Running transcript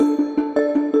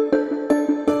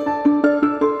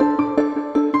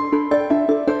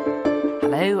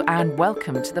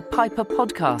welcome to the Piper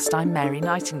Podcast. I'm Mary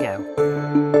Nightingale.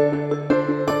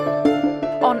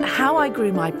 On How I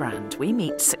Grew My Brand, we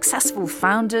meet successful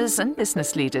founders and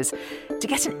business leaders to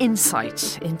get an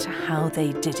insight into how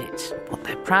they did it, what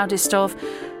they're proudest of,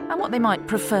 and what they might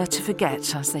prefer to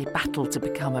forget as they battle to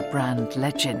become a brand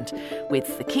legend,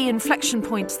 with the key inflection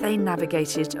points they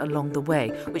navigated along the way,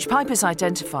 which Piper's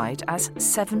identified as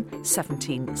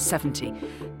 1770,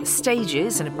 the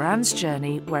stages in a brand's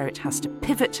journey where it has to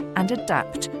pivot and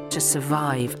adapt to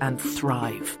survive and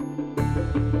thrive.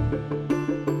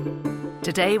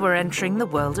 Today we're entering the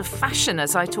world of fashion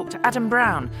as I talk to Adam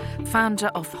Brown, founder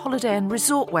of holiday and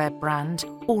resort wear brand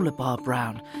Allabar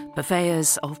Brown,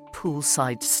 purveyors of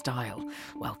poolside style.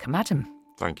 Welcome, Adam.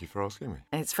 Thank you for asking me.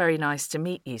 It's very nice to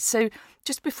meet you. So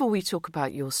just before we talk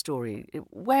about your story,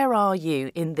 where are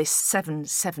you in this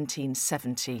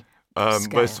 1770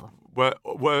 scale?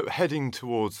 We're heading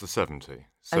towards the 70.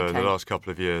 So in the last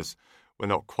couple of years, we're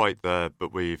not quite there,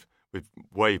 but we've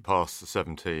way past the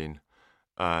 17.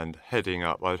 And heading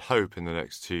up, I'd hope in the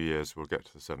next 2 years we'll get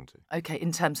to the 70. OK,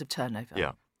 in terms of turnover?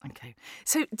 Yeah. OK.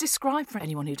 So describe for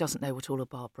anyone who doesn't know what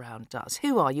Allabar Brown does.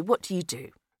 Who are you? What do you do?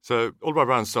 So Allabar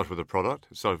Brown started with a product.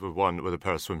 It started with a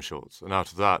pair of swim shorts. And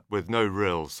out of that, with no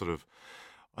real sort of,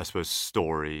 I suppose,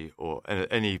 story or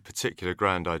any particular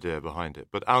grand idea behind it.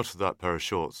 But out of that pair of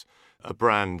shorts, a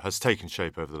brand has taken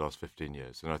shape over the last 15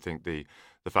 years. And I think the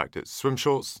fact it's swim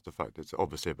shorts, the fact it's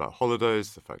obviously about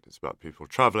holidays, the fact it's about people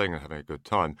travelling and having a good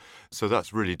time. So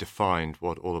that's really defined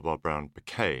what Allabar Brown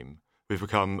became. We've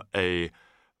become a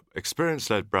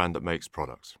experience-led brand that makes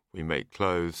products. We make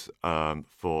clothes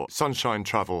for sunshine,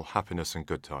 travel, happiness and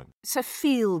good time. So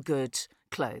feel-good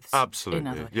clothes.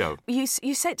 Absolutely, yeah. You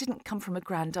say it didn't come from a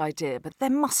grand idea, but there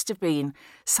must have been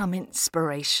some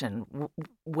inspiration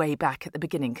way back at the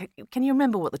beginning. Can you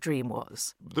remember what the dream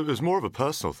was? It was more of a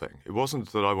personal thing. It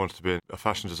wasn't that I wanted to be a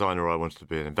fashion designer or I wanted to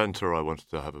be an inventor or I wanted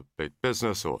to have a big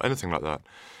business or anything like that.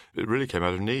 It really came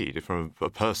out of need from a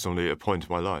point in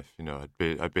my life. You know,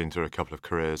 I'd been through a couple of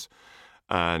careers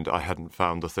and I hadn't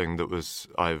found the thing that was,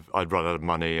 I'd run out of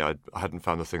money, I hadn't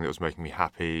found the thing that was making me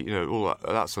happy, you know, all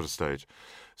that sort of stage.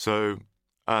 So,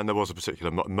 and there was a particular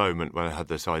moment when I had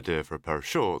this idea for a pair of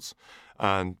shorts,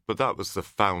 but that was the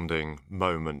founding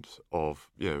moment of,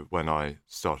 you know, when I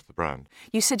started the brand.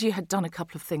 You said you had done a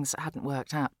couple of things that hadn't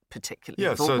worked out particularly.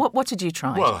 Yeah, so, what did you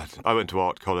try? Well, I went to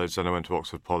art college, then I went to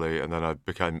Oxford Poly, and then I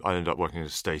ended up working as a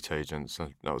estate agent, so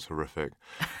that was horrific.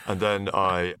 And then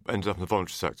I ended up in the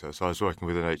voluntary sector, so I was working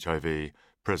within HIV,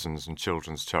 prisons and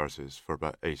children's charities for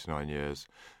about 8 or 9 years,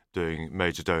 doing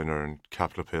major donor and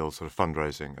capital appeal sort of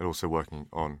fundraising, and also working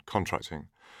on contracting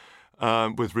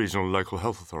with regional and local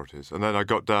health authorities. And then I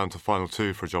got down to final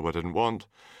 2 for a job I didn't want.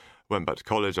 Went back to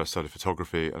college, I studied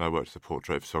photography, and I worked as a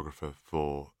portrait photographer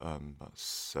for about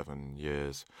 7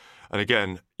 years. And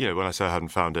again, you know, when I say I hadn't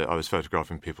found it, I was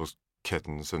photographing people's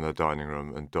kittens in their dining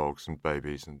room and dogs and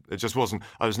babies. And it just wasn't,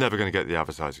 I was never going to get the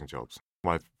advertising jobs.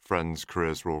 My friends'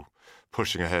 careers were all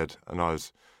pushing ahead, and I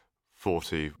was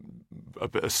 40,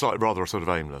 rather sort of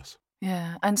aimless.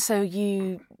 Yeah, and so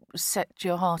you set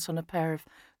your heart on a pair of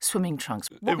swimming trunks.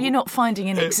 What were you not finding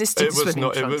in existing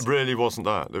swimming trunks? It really wasn't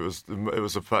that. It was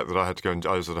the fact that I had to go.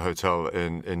 I was at a hotel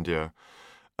in India,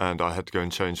 and I had to go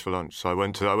and change for lunch. So I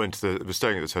was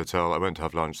staying at this hotel. I went to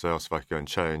have lunch. They asked if I could go and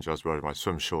change. I was wearing my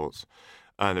swim shorts,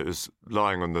 and it was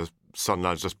lying on the sun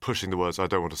lounge, just pushing the words, "I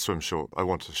don't want a swim short. I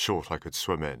want a short I could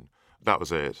swim in." That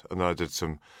was it. And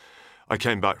then I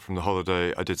came back from the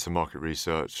holiday. I did some market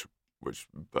research, which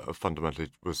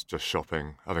fundamentally was just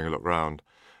shopping, having a look round.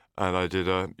 And I did,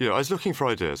 I was looking for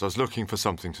ideas. I was looking for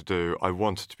something to do. I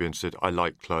wanted to be interested. I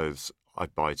like clothes. I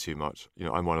buy too much. You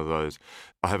know, I'm one of those.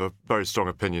 I have a very strong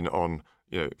opinion on,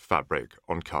 you know, fabric,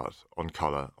 on cut, on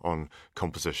colour, on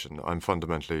composition. I'm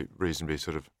fundamentally reasonably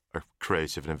sort of a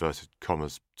creative and inverted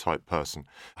commas type person.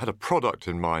 I had a product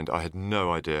in mind. I had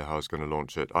no idea how I was going to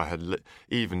launch it. I had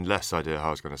even less idea how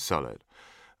I was going to sell it.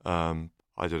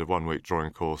 I did a 1-week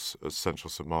drawing course at Central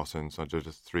St Martin's. I did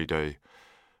a 3-day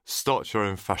start your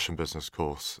own fashion business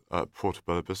course at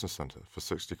Portobello Business Centre for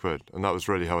 60 quid. And that was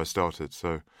really how I started.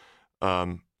 So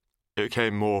it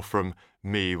came more from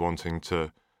me wanting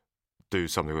to do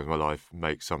something with my life,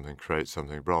 make something, create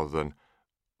something, rather than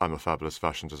I'm a fabulous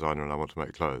fashion designer and I want to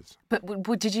make clothes.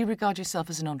 But did you regard yourself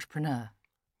as an entrepreneur?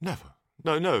 Never.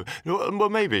 No. Well,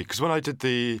 maybe, because when I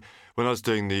was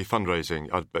doing the fundraising,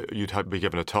 you'd be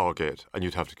given a target and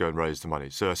you'd have to go and raise the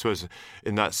money. So I suppose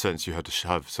in that sense you had to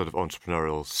have sort of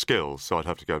entrepreneurial skills. So I'd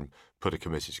have to go and put a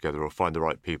committee together or find the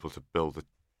right people to build the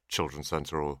children's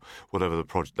centre or whatever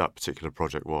that particular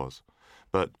project was.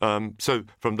 But so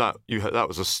from that, that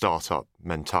was a start-up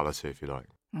mentality, if you like.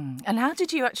 And how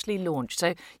did you actually launch?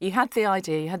 So you had the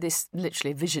idea, you had this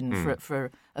literally vision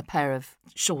for a pair of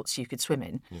shorts you could swim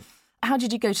in. Yeah. How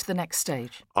did you go to the next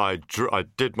stage? I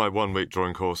did my 1 week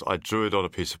drawing course. I drew it on a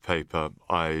piece of paper.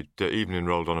 I even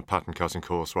enrolled on a pattern cutting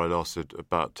course where I lasted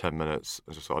about 10 minutes.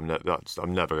 I just thought, I'm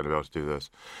never going to be able to do this.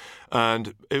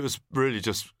 And it was really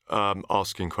just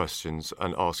asking questions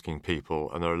and asking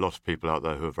people. And there are a lot of people out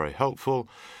there who are very helpful.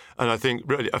 And I think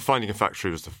really finding a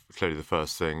factory was clearly the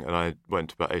first thing. And I went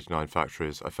to about 8 or 9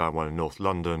 factories. I found one in North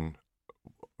London,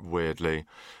 weirdly,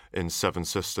 in Seven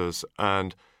Sisters.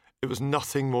 And it was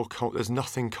nothing more. There's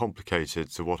nothing complicated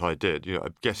to what I did.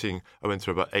 I went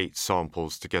through about 8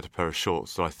 samples to get a pair of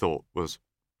shorts that I thought was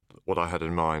what I had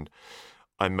in mind.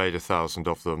 I made 1,000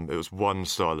 of them. It was one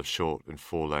style of short in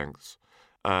 4 lengths,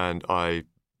 and I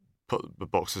put the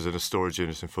boxes in a storage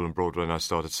unit in Fulham Broadway, and I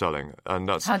started selling. And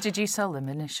that's how did you sell them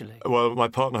initially? Well, my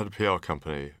partner had a PR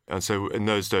company, and so in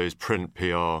those days, print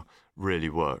PR really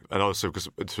worked. And also because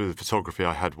through the photography,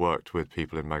 I had worked with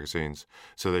people in magazines,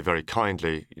 so they very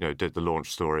kindly, did the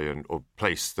launch story or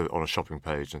placed on a shopping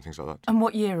page and things like that. And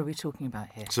what year are we talking about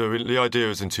here? So the idea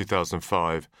was in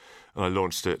 2005, and I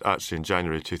launched it actually in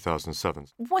January 2007.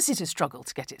 Was it a struggle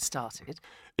to get it started?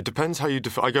 It depends how you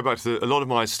define. I go back to a lot of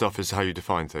my stuff is how you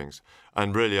define things,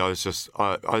 and really I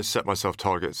set myself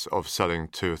targets of selling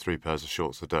 2 or 3 pairs of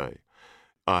shorts a day.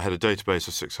 I had a database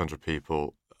of 600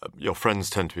 people. Your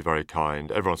friends tend to be very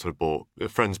kind. Everyone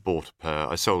friends bought a pair.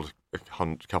 I sold a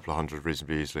couple of hundred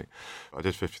reasonably easily. I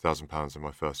did £50,000 in my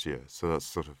first year, so that's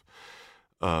sort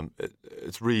of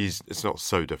it's not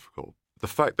so difficult. The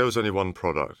fact there was only one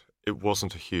product, it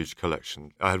wasn't a huge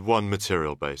collection. I had one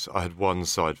material base. I had one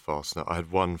side fastener. I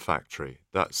had one factory.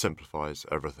 That simplifies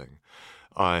everything.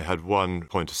 I had one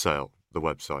point of sale, the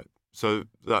website. So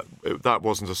that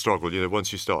wasn't a struggle.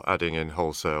 Once you start adding in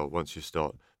wholesale, once you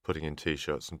start putting in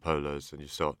T-shirts and polos, and you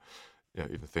start,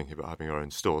 even thinking about having your own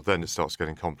store, then it starts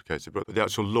getting complicated. But the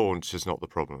actual launch is not the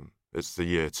problem. It's the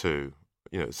year 2.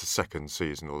 It's the second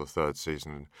season or the third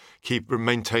season.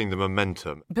 Maintain the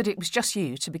momentum. But it was just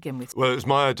you to begin with. Well, it was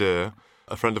my idea.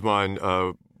 A friend of mine,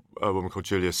 a woman called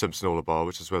Julia Simpson-Allabar,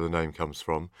 which is where the name comes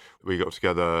from. We got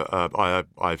together.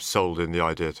 I've sold in the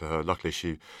idea to her. Luckily,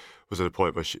 she was at a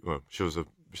point where she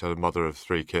had a mother of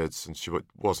 3 kids, and she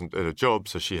wasn't in a job,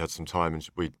 so she had some time, and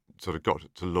we sort of got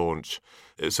to launch.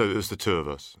 So it was the 2 of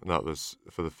us, and that was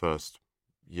for the first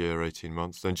year, 18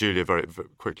 months. Then Julia very, very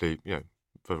quickly,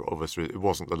 for obvious reasons, it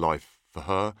wasn't the life for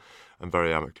her, and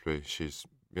very amicably,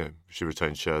 she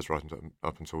retained shares right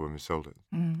up until when we sold it.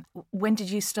 When did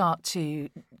you start to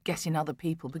get in other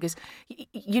people? Because,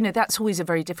 that's always a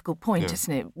very difficult point,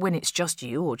 isn't it? When it's just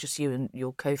you or just you and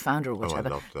your co-founder or whatever.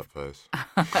 Oh, I loved that phase.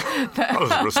 I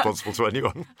wasn't responsible to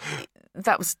anyone.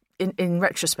 That was, in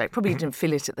retrospect, probably didn't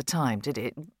feel it at the time, did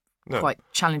it? No. Quite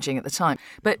challenging at the time.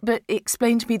 But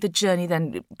explain to me the journey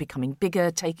then, becoming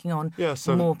bigger, taking on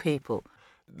more people.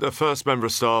 The first member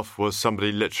of staff was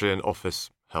somebody literally in office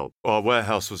help. Our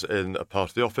warehouse was in a part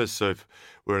of the office, so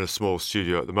we're in a small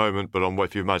studio at the moment, but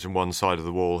if you imagine one side of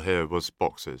the wall here was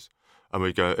boxes. And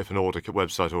we'd go, if an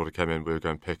website order came in, we would go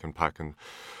and pick and pack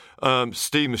and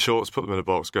steam the shorts, put them in a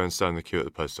box, go and stand in the queue at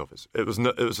the post office. It was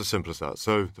as simple as that.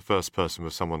 So the first person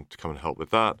was someone to come and help with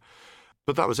that.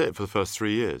 But that was it for the first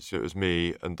 3 years. It was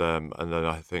me and them, and then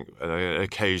I think an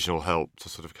occasional help to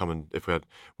sort of come and,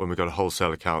 when we got a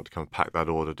wholesale account, to come and pack that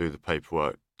order, do the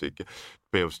paperwork, be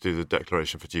able to do the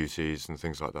declaration for duties and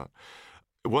things like that.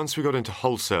 Once we got into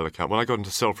wholesale account, when I got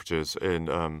into Selfridges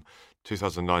in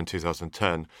 2009,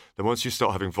 2010, then once you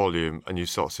start having volume and you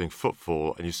start seeing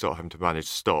footfall and you start having to manage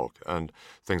stock and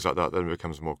things like that, then it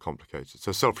becomes more complicated.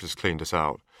 So Selfridges cleaned us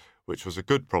out, which was a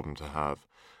good problem to have.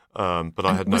 But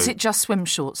I had was it just swim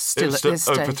shorts still at this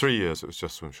stage? For 3 years, it was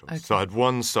just swim shorts. Okay. So I had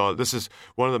one style. This is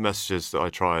one of the messages that I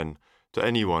try to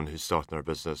anyone who's starting their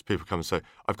business. People come and say,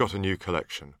 I've got a new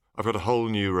collection. I've got a whole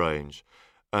new range.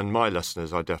 And my lesson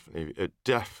is it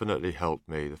definitely helped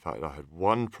me, the fact that I had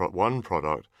one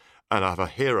product, and I have a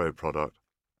hero product,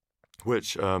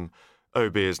 which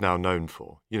OB is now known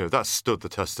for. That stood the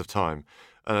test of time.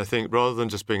 And I think rather than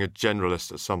just being a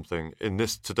generalist at something, in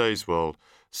today's world,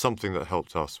 something that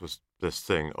helped us was this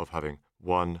thing of having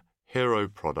one hero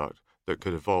product that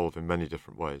could evolve in many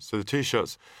different ways. So the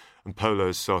T-shirts and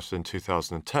polos started in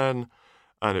 2010,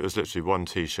 and it was literally one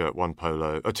T-shirt, one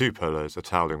polo, 2 polos, a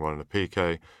toweling one and a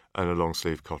piqué, and a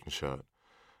long-sleeve cotton shirt.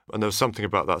 And there was something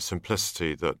about that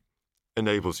simplicity that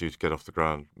enables you to get off the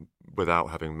ground without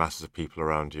having masses of people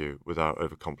around you, without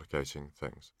overcomplicating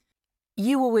things.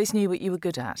 you always knew what you were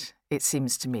good at, it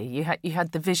seems to me. You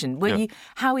had the vision.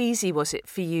 How easy was it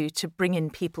for you to bring in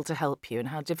people to help you, and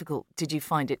how difficult did you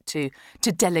find it to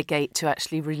delegate, to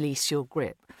actually release your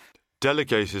grip?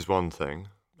 Delegate is one thing.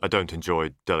 I don't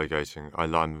enjoy delegating.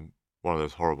 I'm one of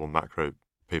those horrible macro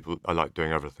people. I like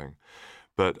doing everything.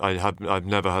 But I've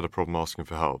never had a problem asking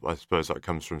for help. I suppose that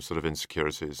comes from sort of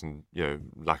insecurities and,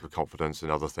 lack of confidence in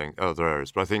other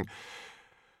areas. But I think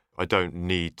I don't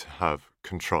need to have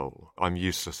control. I'm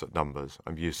useless at numbers.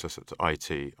 I'm useless at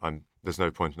IT. There's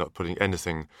no point in not putting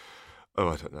anything.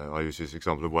 I don't know. I use this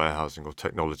example of warehousing or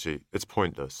technology. It's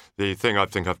pointless. The thing I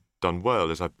think I've done well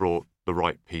is I've brought the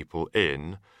right people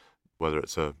in, whether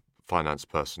it's a finance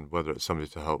person, whether it's somebody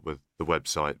to help with the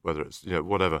website, whether it's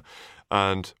whatever,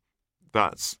 and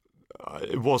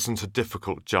it wasn't a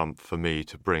difficult jump for me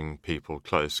to bring people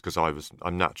close because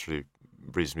I'm naturally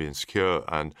reasonably insecure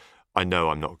and I know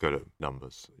I'm not good at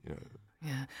numbers.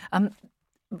 Yeah.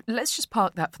 Let's just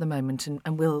park that for the moment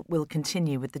and we'll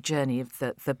continue with the journey of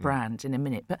the brand in a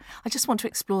minute. But I just want to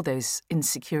explore those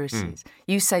insecurities.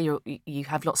 You say you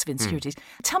have lots of insecurities.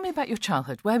 Tell me about your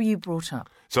childhood. Where were you brought up?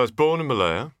 So I was born in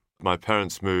Malaya. My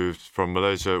parents moved from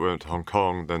Malaysia, we went to Hong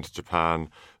Kong, then to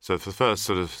Japan. So for the first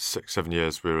sort of 6-7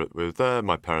 years we were there.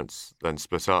 My parents then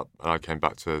split up and I came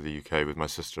back to the UK with my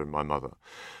sister and my mother.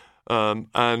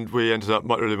 And we ended up,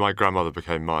 my grandmother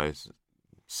became my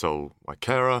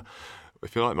carer,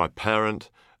 if you like, my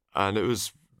parent. And it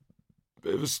was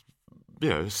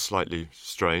slightly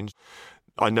strange.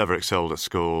 I never excelled at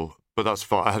school, but that's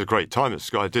fine. I had a great time at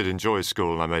school. I did enjoy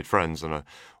school and I made friends and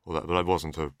all that, but I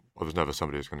was never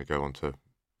somebody who's going to go on to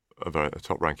a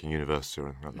top-ranking university or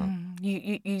anything like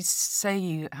that. You say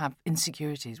you have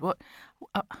insecurities. What?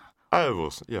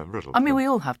 riddle. I mean, we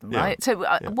all have them, right? Yeah. So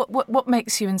what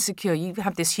makes you insecure? You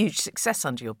have this huge success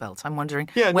under your belt. I'm wondering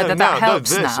whether that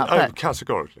helps now.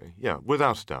 Categorically, yeah,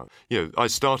 without a doubt. I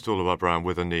started All About Brown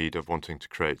with a need of wanting to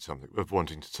create something, of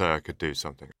wanting to say I could do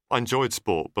something. I enjoyed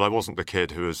sport, but I wasn't the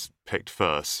kid who was picked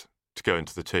first to go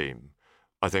into the team.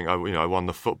 I think I won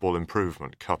the Football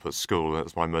Improvement Cup at school, and it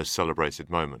was my most celebrated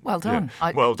moment. Well done.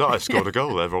 Well done. I scored a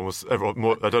goal. Everyone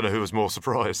more, I don't know who was more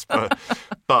surprised, but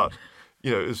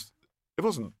it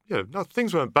wasn't.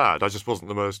 Things weren't bad. I just wasn't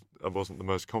the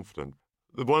most confident.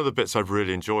 One of the bits I've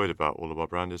really enjoyed about All About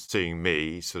Brand is seeing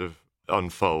me sort of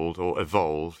unfold or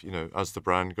evolve. as the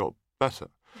brand got better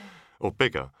or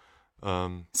bigger,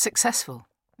 successful.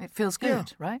 It feels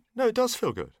good, right? No, it does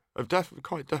feel good.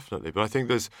 Quite definitely. But I think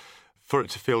for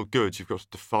it to feel good, you've got to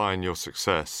define your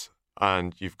success,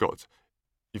 and you've got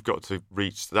to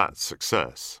reach that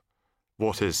success.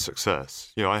 What is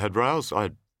success? I had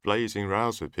blazing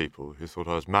rows with people who thought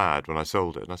I was mad when I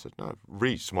sold it, and I said, no, I've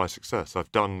reached my success.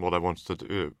 I've done what I wanted to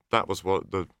do. That was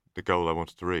what the goal I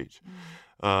wanted to reach.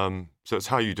 So it's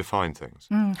how you define things.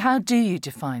 How do you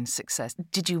define success?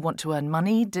 Did you want to earn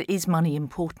money? Is money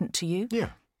important to you? Yeah,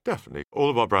 definitely.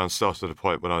 All of our brands started at a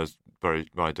point when I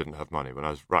didn't have money, when I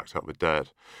was racked up with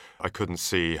debt. I couldn't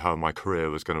see how my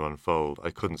career was going to unfold. I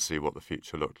couldn't see what the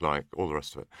future looked like, all the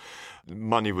rest of it.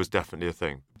 Money was definitely a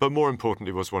thing. But more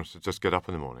importantly was wanting to just get up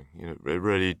in the morning. It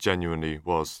really genuinely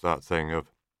was that thing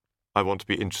of, I want to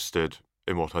be interested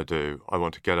in what I do. I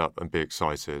want to get up and be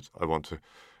excited. I want to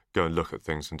go and look at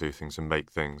things and do things and make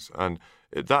things. And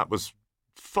that was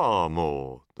far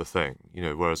more the thing,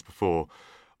 whereas before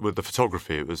with the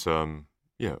photography, it was...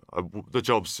 the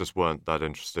jobs just weren't that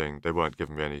interesting. They weren't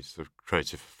giving me any sort of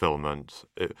creative fulfillment.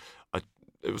 It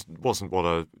wasn't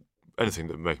anything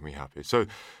that would make me happy. So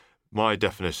my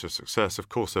definition of success, of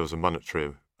course, there was a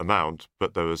monetary amount,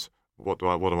 but there was what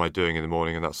am I doing in the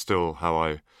morning, and that's still how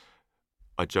I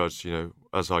judge,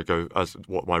 as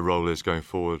what my role is going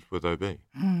forward with OB.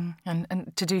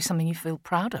 And to do something you feel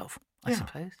proud of, I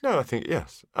suppose. No, I think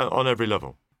yes, on every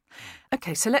level.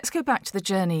 Okay, so let's go back to the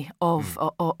journey of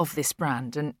this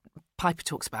brand. And Piper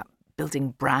talks about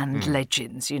building brand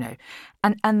legends,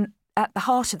 And at the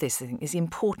heart of this, I think, is the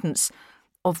importance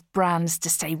of brands to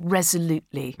stay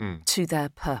resolutely to their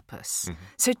purpose.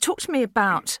 So talk to me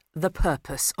about the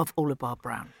purpose of All About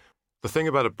Brown. The thing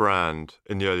about a brand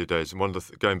in the early days, and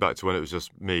going back to when it was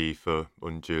just me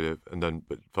and Julia, and then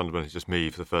but fundamentally just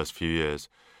me for the first few years,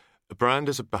 a brand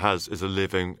is a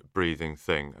living, breathing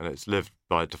thing, and it's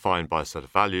defined by a set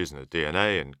of values and a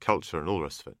DNA and culture and all the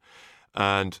rest of it.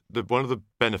 And one of the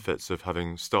benefits of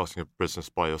starting a business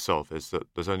by yourself is that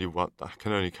there's only one that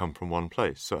can only come from one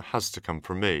place. So it has to come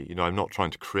from me. I'm not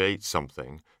trying to create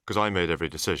something because I made every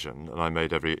decision and I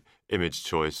made every image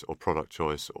choice or product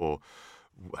choice or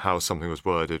how something was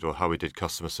worded or how we did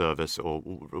customer service or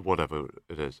whatever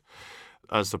it is.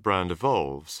 As the brand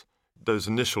evolves, those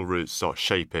initial roots start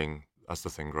shaping as the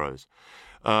thing grows.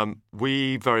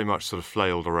 We very much sort of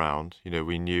flailed around.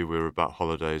 We knew we were about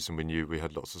holidays, and we knew we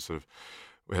had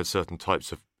we had certain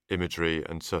types of imagery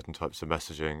and certain types of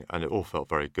messaging, and it all felt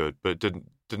very good, but it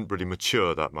didn't really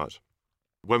mature that much.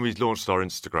 When we launched our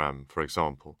Instagram, for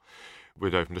example,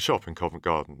 we'd opened a shop in Covent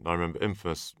Garden. And I remember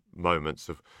infamous moments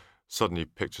of suddenly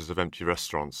pictures of empty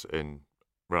restaurants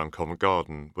around Covent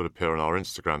Garden would appear on our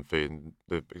Instagram feed, and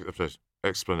the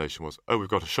explanation was, "Oh, we've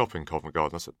got a shop in Covent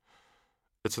Garden." I said,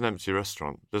 "It's an empty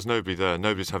restaurant. There's nobody there.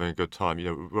 Nobody's having a good time.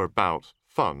 We're about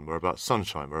fun. We're about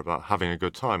sunshine. We're about having a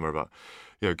good time. We're about,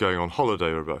 going on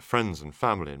holiday. We're about friends and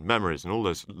family and memories and all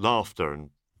those laughter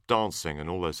and dancing and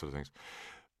all those sort of things."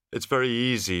 It's very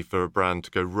easy for a brand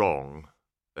to go wrong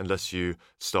unless you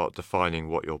start defining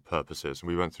what your purpose is. And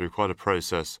we went through quite a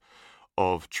process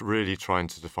of really trying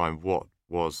to define what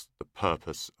was the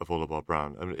purpose of all of our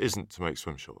brand. And it isn't to make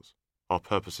swim shorts. Our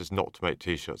purpose is not to make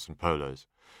T-shirts and polos.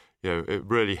 It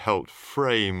really helped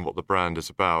frame what the brand is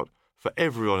about for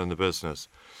everyone in the business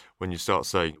when you start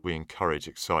saying we encourage,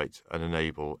 excite and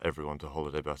enable everyone to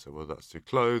holiday better, whether that's through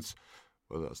clothes,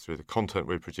 whether that's through the content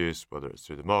we produce, whether it's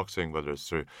through the marketing, whether it's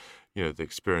through, the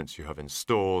experience you have in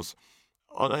stores,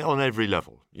 on every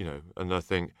level, And I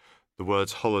think the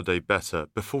words holiday better,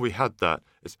 before we had that,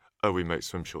 it's, we make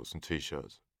swim shorts and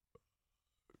T-shirts.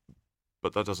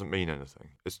 But that doesn't mean anything.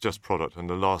 It's just product, and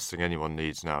the last thing anyone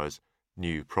needs now is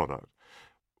new product.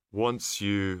 Once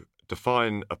you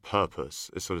define a purpose,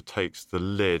 it sort of takes the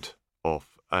lid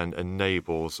off and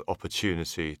enables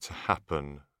opportunity to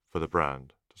happen for the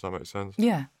brand. Does that make sense?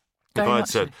 Yeah. If I had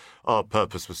said our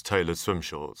purpose was tailored swim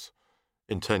shorts,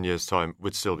 in 10 years' time,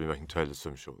 we'd still be making tailored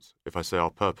swim shorts. If I say our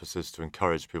purpose is to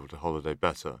encourage people to holiday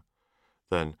better,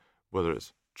 then whether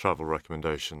it's travel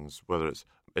recommendations, whether it's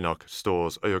in our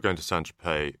stores, you're going to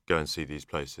Saint-Tropez, go and see these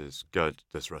places, go to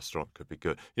this restaurant, could be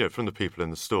good. From the people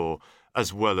in the store,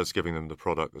 as well as giving them the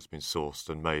product that's been sourced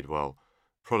and made well,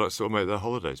 products that will make their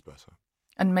holidays better.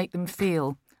 And make them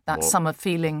feel that summer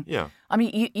feeling. Yeah. I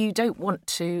mean, you don't want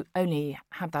to only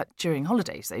have that during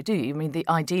holidays, though, do you? I mean,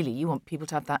 ideally, you want people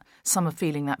to have that summer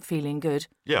feeling, that feeling good,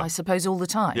 I suppose, all the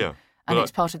time. Yeah. And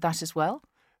it's part of that as well?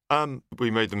 We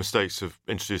made the mistakes of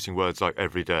introducing words like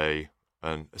everyday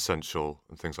and essential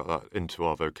and things like that into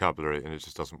our vocabulary, and it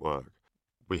just doesn't work.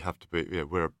 We have to be,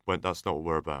 that's not what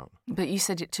we're about. But you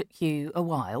said it took you a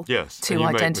while to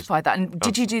identify that. And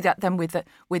did you do that then with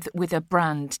a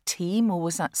brand team, or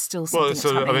was that still something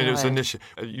it was initially.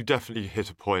 You definitely hit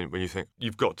a point when you think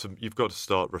you've got to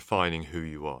start refining who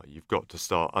you are. You've got to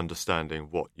start understanding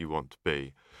what you want to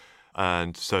be.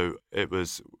 And so it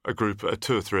was a group,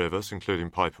 2 or 3 of us, including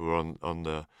Piper, were on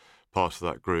the part of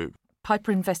that group.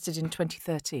 Piper invested in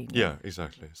 2013. Yeah,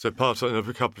 exactly. So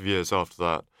a couple of years after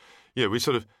that,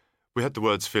 we had the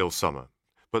words "feel summer,"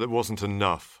 but there wasn't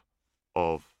enough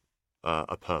of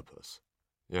a purpose.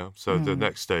 Yeah. So the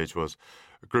next stage was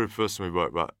a group of us, and we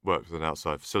worked with an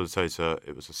outside facilitator.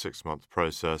 It was a 6-month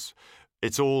process.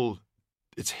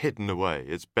 It's hidden away.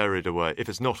 It's buried away. If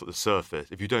it's not at the surface,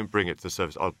 if you don't bring it to the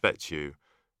surface, I'll bet you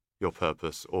your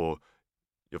purpose or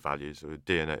your values or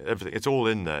DNA, everything, it's all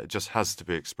in there. It just has to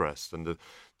be expressed. And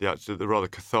the rather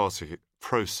cathartic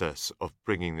process of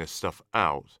bringing this stuff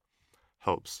out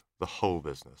helps the whole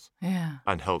business. Yeah.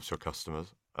 And helps your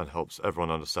customers and helps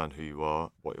everyone understand who you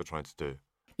are, what you're trying to do.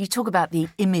 You talk about the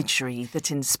imagery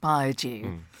that inspired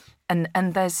you.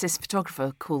 And there's this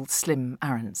photographer called Slim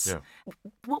Aarons. Yeah.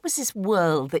 What was this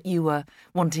world that you were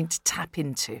wanting to tap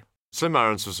into? Slim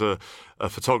Aarons was a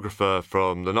photographer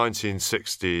from the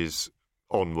 1960s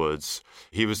onwards.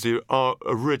 He was the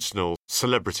original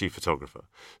celebrity photographer.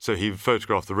 So he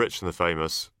photographed the rich and the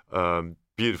famous,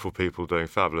 beautiful people doing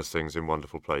fabulous things in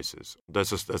wonderful places.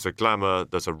 There's a glamour,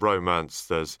 there's a romance,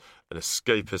 there's an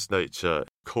escapist nature.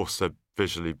 Of course, they're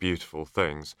visually beautiful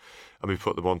things. And we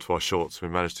put them onto our shorts. We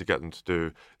managed to get them to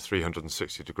do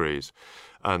 360 degrees.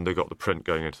 And they got the print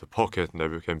going into the pocket, and they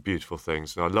became beautiful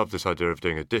things. And I love this idea of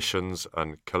doing editions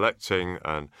and collecting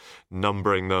and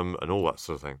numbering them and all that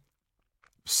sort of thing.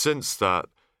 Since that,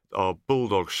 our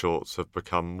Bulldog shorts have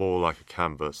become more like a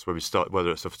canvas where we start,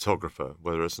 whether it's a photographer,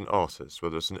 whether it's an artist,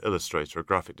 whether it's an illustrator, a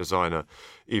graphic designer.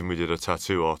 Even we did a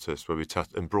tattoo artist where we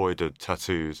embroidered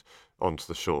tattoos onto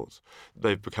the shorts.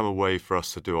 They've become a way for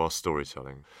us to do our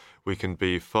storytelling. We can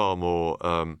be far more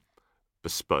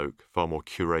bespoke, far more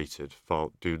curated,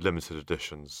 do limited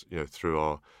editions, through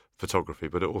our photography.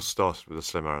 But it all started with the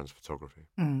Slim Aarons photography.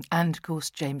 And, of course,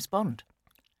 James Bond.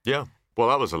 Yeah. Well,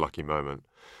 that was a lucky moment.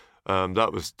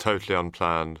 That was totally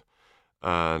unplanned.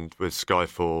 And with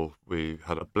Skyfall, we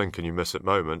had a blink and you miss it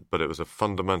moment, but it was a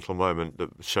fundamental moment that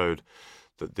showed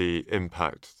that the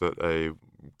impact that a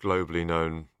globally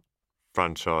known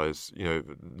franchise,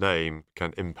 name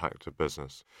can impact a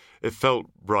business. It felt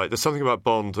right. There's something about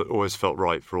Bond that always felt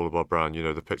right for All About Brown.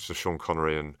 The picture of Sean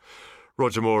Connery and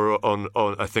Roger Moore on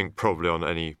I think probably on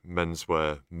any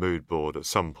menswear mood board at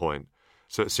some point.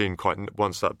 So it seemed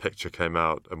once that picture came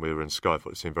out and we were in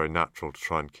Skyfall, it seemed very natural to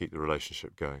try and keep the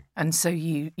relationship going. And so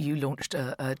you launched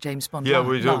a James Bond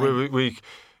line? Yeah, we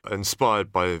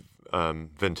inspired by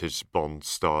vintage Bond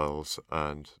styles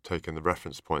and taking the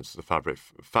reference points of the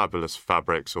fabulous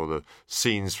fabrics or the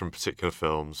scenes from particular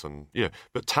films. And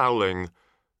but toweling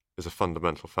is a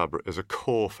fundamental fabric, is a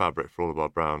core fabric for All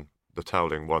About Brown. The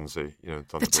toweling onesie,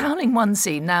 The toweling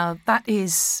onesie, now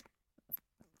that's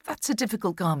a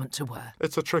difficult garment to wear.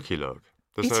 It's a tricky look.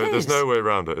 There's no way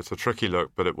around it. It's a tricky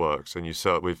look, but it works. And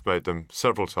we've made them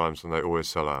several times and they always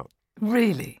sell out.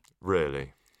 Really?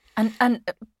 Really. And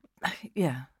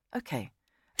yeah, okay.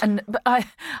 But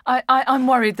I'm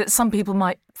worried that some people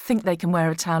might think they can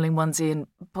wear a toweling onesie and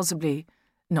possibly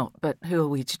not, but who are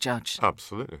we to judge?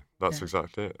 Absolutely. That's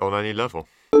exactly it, on any level.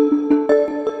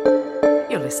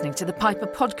 You're listening to the Piper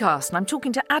podcast, and I'm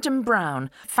talking to Adam Brown,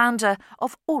 founder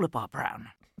of All About Brown.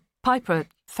 Piper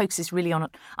focuses really on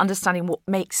understanding what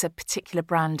makes a particular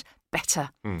brand better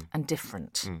and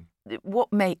different.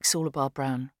 What makes All About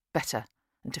Brown better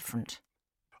and different?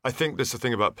 I think there's the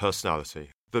thing about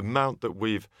personality. The amount that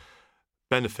we've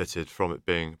benefited from it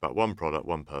being about one product,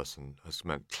 one person, has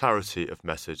meant clarity of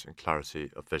message and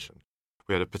clarity of vision.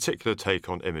 We had a particular take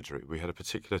on imagery. We had a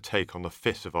particular take on the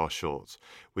fit of our shorts.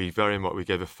 We gave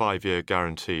a 5-year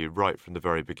guarantee right from the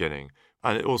very beginning.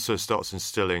 And it also starts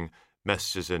instilling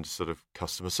messages into sort of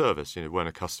customer service. When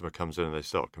a customer comes in and they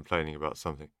start complaining about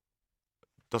something,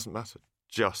 it doesn't matter.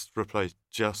 Just replace,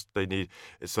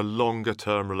 it's a longer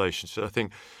term relationship. I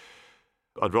think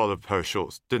I'd rather a pair of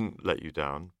shorts didn't let you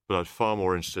down, but I'm far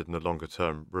more interested in the longer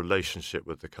term relationship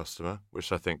with the customer,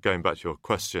 which I think, going back to your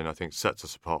question, I think sets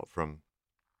us apart from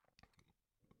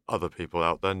other people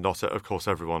out there. Not, of course,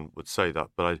 everyone would say that,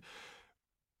 but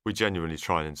we genuinely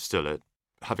try and instill it.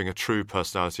 Having a true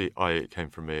personality, it came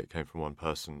from me, it came from one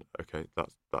person. Okay,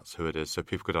 that's who it is. So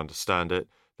people could understand it.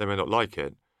 They may not like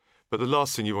it, but the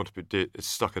last thing you want to be is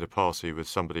stuck at a party with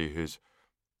somebody who's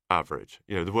average.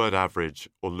 The word average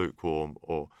or lukewarm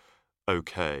or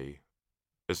okay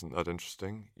isn't that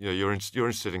interesting. You're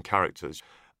interested in characters,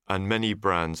 and many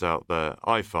brands out there,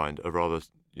 I find, are rather.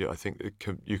 I think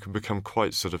you can become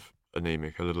quite sort of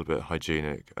anemic, a little bit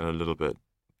hygienic, and a little bit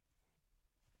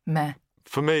meh.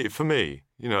 For me,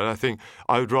 and I think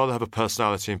I would rather have a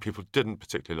personality and people didn't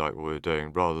particularly like what we were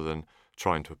doing, rather than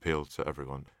trying to appeal to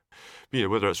everyone.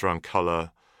 Whether it's around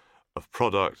colour of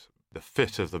product, the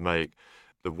fit of the make,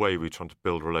 the way we're trying to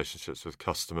build relationships with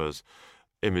customers,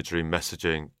 imagery,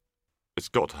 messaging, it's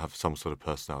got to have some sort of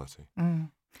personality.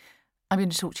 I'm going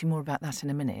to talk to you more about that in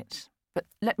a minute. But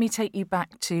let me take you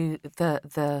back to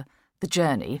the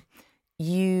journey.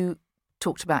 You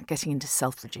talked about getting into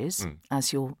Selfridges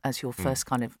as your first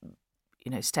kind of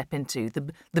step into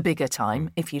the bigger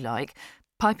time, if you like.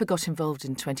 Piper got involved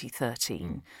in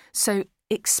 2013. So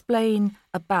explain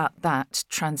about that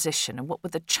transition and what were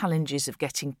the challenges of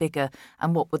getting bigger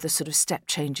and what were the sort of step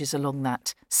changes along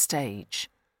that stage?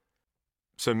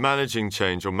 So managing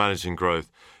change or managing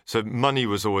growth. So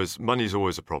money's always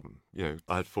a problem.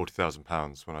 I had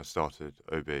 £40,000 when I started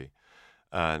OB,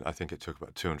 and I think it took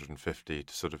about 250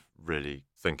 to sort of really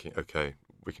thinking, okay,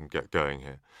 we can get going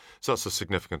here. So that's a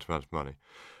significant amount of money.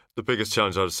 The biggest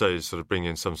challenge I would say is sort of bringing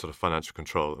in some sort of financial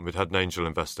control. And we'd had an angel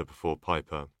investor before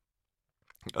Piper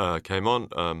came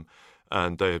on,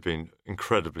 and they had been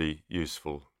incredibly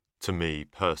useful to me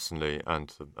personally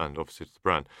and obviously to the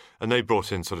brand. And they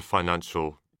brought in sort of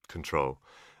financial control.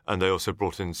 And they also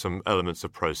brought in some elements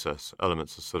of process,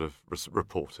 elements of sort of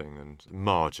reporting and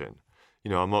margin.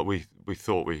 We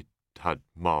thought we had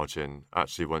margin.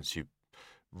 Actually, once you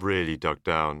really dug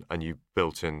down and you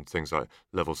built in things like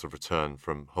levels of return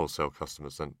from wholesale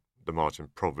customers, then the margin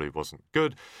probably wasn't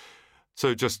good.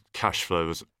 So just cash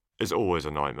flow is always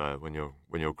a nightmare when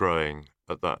you're growing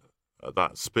at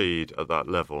that speed, at that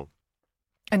level.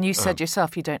 And you said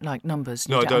yourself you don't like numbers.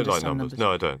 No, I don't like numbers.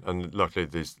 No, I don't. And luckily,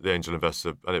 the angel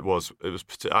investor, and it was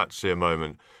actually a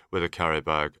moment with a carrier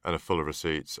bag and a full of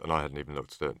receipts, and I hadn't even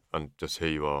looked at it. And just here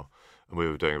you are, and we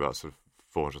were doing about sort of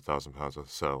 £400,000 worth of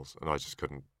sales, and I just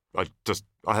couldn't. I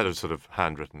had a sort of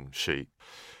handwritten sheet.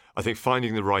 I think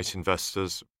finding the right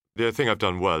investors. The other thing I've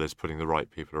done well is putting the right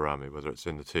people around me, whether it's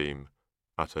in the team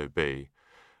at OB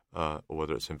or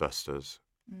whether it's investors,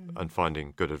 and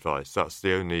finding good advice. That's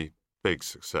the only big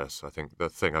success, I think, the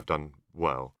thing I've done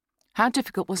well. How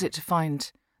difficult was it to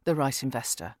find the right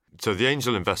investor? So the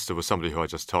angel investor was somebody who I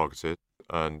just targeted.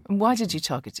 And why did you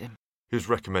target him? he was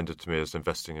recommended to me as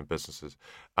investing in businesses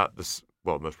at this.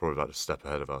 Well, most probably about a step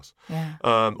ahead of us. Yeah.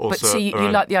 Also, but so you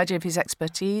like the idea of his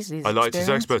expertise? His I liked his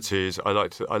experience? expertise.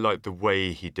 I liked the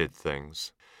way he did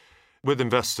things. With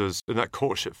investors, in that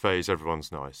courtship phase,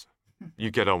 everyone's nice. You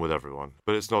get on with everyone.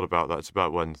 But it's not about that. It's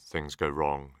about when things go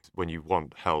wrong. When you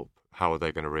want help, how are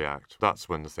they going to react? That's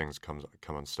when the things come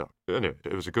unstuck. Anyway,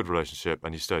 it was a good relationship,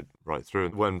 and he stayed right through.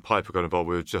 And when Piper got involved,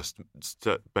 we were just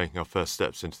making our first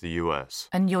steps into the US.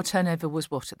 And your turnover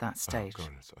was what at that stage? Oh, God,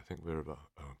 I think we were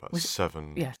about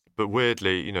 7. Yes. But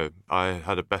weirdly, I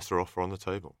had a better offer on the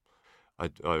table. I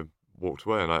walked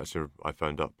away, and I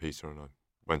phoned up Peter, and I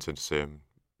went in to see him.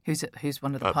 Who's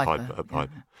one of the Piper? At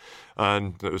Piper.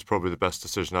 And it was probably the best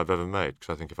decision I've ever made,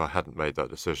 because I think if I hadn't made that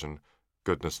decision,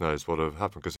 goodness knows what would have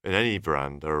happened. Because in any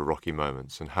brand, there are rocky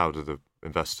moments, and how do the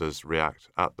investors react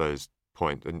at those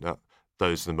points? And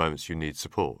those are the moments you need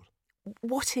support.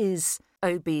 What is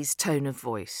OB's tone of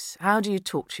voice? How do you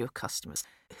talk to your customers?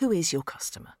 Who is your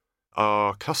customer?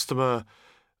 Our customer,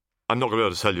 I'm not going to be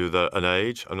able to tell you an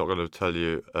age. I'm not going to tell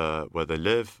you where they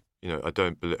live. I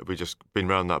don't believe, we've just been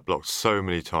around that block so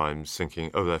many times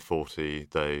thinking, oh, they're 40,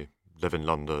 they live in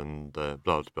London, they're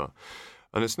blah, blah.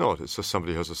 And it's not. It's just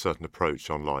somebody who has a certain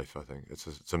approach on life, I think.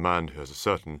 It's a man who has a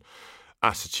certain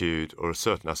attitude or a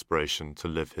certain aspiration to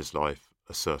live his life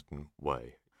a certain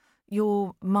way.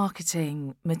 Your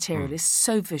marketing material is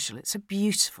so visual. It's so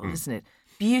beautiful, isn't it?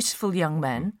 Beautiful young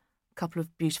men, a couple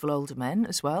of beautiful older men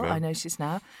as well, I notice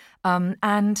now.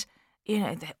 And...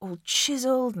 they're all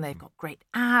chiseled and they've got great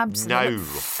abs. And they look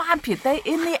fabulous.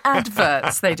 In the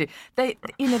adverts, they do. They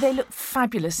look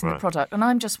fabulous in the product. And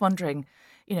I'm just wondering,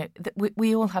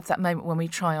 we all have that moment when we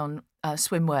try on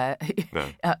swimwear,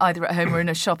 either at home or in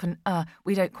a shop, and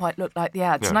we don't quite look like the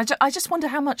ads. Yeah. And I just wonder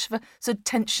how much of a sort of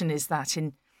tension is that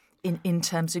in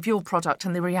terms of your product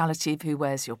and the reality of who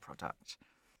wears your product.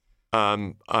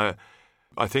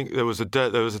 I think there was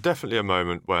definitely a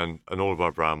moment when an all of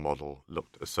our brand model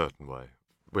looked a certain way.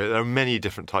 There are many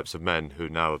different types of men who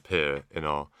now appear in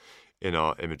our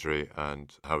imagery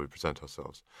and how we present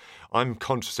ourselves. I'm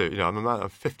conscious of, I'm a man, I'm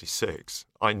 56.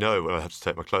 I know when I have to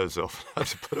take my clothes off, I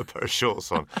have to put a pair of shorts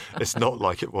on. It's not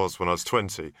like it was when I was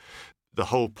 20. The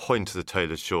whole point of the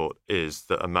tailored short is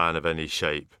that a man of any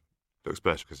shape looks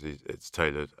better because it's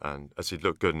tailored, and as he'd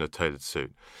look good in a tailored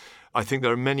suit. I think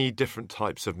there are many different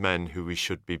types of men who we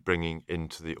should be bringing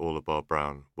into the All About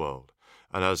Brown world.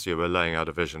 And as we're laying out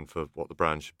a vision for what the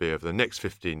brand should be over the next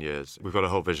 15 years, we've got a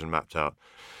whole vision mapped out.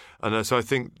 And so I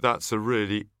think that's a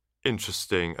really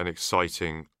interesting and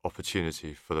exciting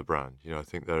opportunity for the brand. I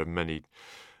think there are many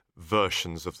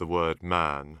versions of the word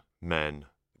men,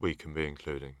 we can be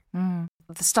including.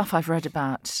 The stuff I've read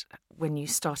about when you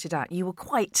started out, you were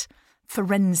quite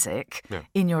forensic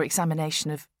in your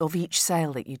examination of each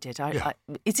sale that you did.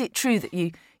 Is it true that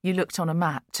you looked on a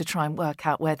map to try and work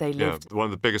out where they lived? Yeah, one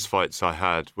of the biggest fights I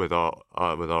had with our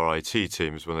IT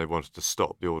team is when they wanted to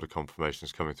stop the order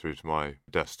confirmations coming through to my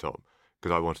desktop,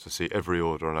 because I wanted to see every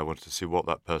order and I wanted to see what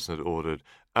that person had ordered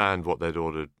and what they'd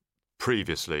ordered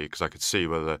previously, because I could see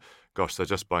whether, gosh, they're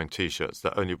just buying T-shirts.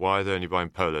 Why are they only buying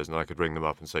polos? And I could ring them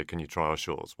up and say, can you try our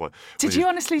shorts? Did you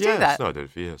honestly do that? Yes, no, I did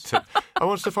it for years. I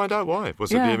wanted to find out why.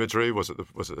 Was it the imagery? Was it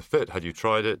the fit? Had you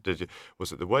tried it?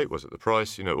 Was it the weight? Was it the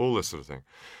price? All this sort of thing.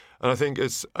 And I think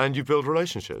and you build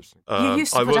relationships. You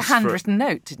used to put a handwritten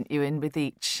note, didn't you, in with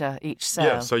each sale?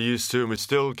 Yes, I used to, and we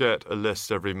still get a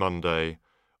list every Monday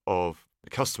of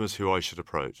customers who I should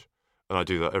approach. And I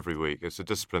do that every week. It's a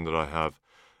discipline that I have,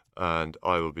 and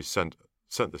I will be sent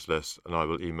this list, and I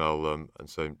will email them and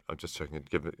say, I'm just checking.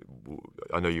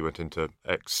 I know you went into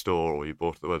X store or you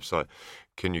bought at the website.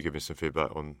 Can you give me some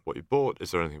feedback on what you bought?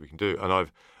 Is there anything we can do? And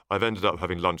I've ended up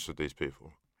having lunch with these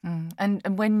people. And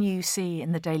when you see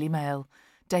in the Daily Mail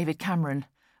David Cameron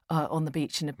on the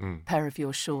beach in a pair of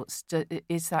your shorts,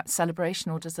 is that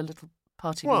celebration, or does a little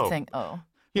part of you think, oh?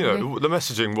 Really? The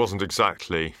messaging wasn't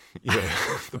exactly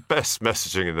the best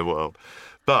messaging in the world.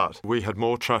 But we had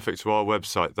more traffic to our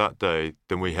website that day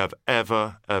than we have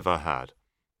ever had.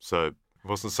 So it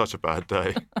wasn't such a bad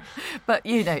day. But,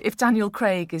 if Daniel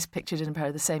Craig is pictured in a pair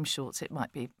of the same shorts, it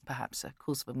might be perhaps a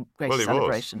cause for a greater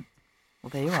celebration.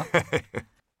 Well, there you are.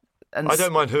 I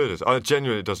don't mind who it is.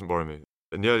 Genuinely, it doesn't worry me.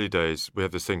 In the early days, we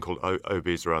had this thing called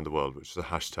OBs Around the World, which is a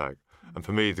hashtag. And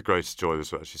for me, the greatest joy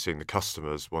was actually seeing the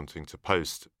customers wanting to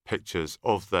post pictures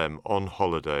of them on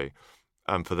holiday,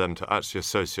 and for them to actually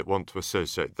want to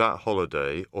associate that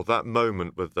holiday or that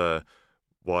moment with their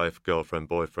wife, girlfriend,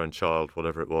 boyfriend, child,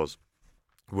 whatever it was,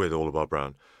 with All About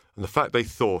Brown. And the fact they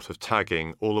thought of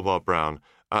tagging All About Brown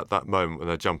at that moment when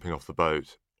they're jumping off the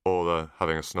boat, or they're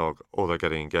having a snog, or they're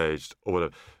getting engaged, or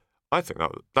whatever, I think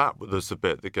that was the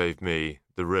bit that gave me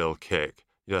the real kick.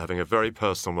 Having a very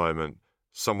personal moment,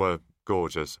 somewhere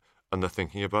gorgeous, and they're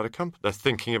thinking about a company. They're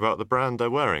thinking about the brand they're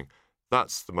wearing.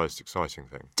 That's the most exciting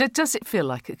thing. Does it feel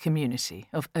like a community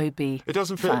of OB It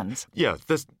doesn't feel, fans? Yeah,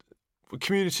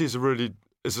 community is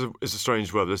a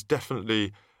strange word. There's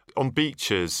definitely, on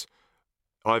beaches,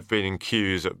 I've been in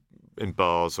queues in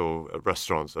bars or at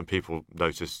restaurants, and people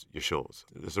notice your shorts.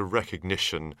 There's a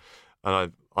recognition,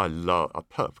 and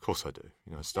of course I do.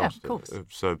 I started it.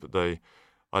 So, but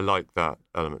I like that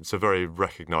element. It's a very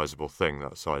recognisable thing,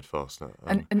 that side fastener.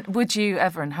 And would you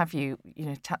ever, and have you,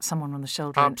 tapped someone on the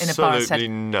shoulder in a bar and said... Absolutely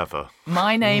never.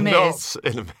 My name is... Not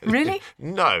in a minute. Really?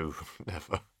 No,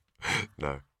 never.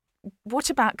 No. What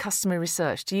about customer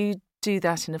research? Do you do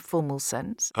that in a formal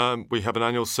sense? We have an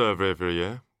annual survey every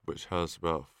year, which has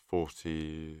about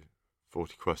 40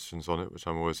 questions on it, which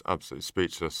I'm always absolutely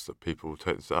speechless that people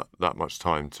take that much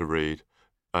time to read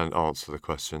and answer the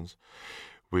questions.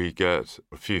 We get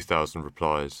a few thousand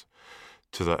replies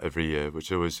to that every year,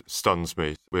 which always stuns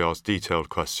me. We ask detailed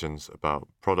questions about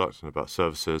product and about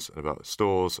services and about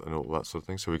stores and all that sort of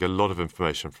thing. So we get a lot of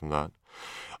information from that.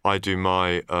 I do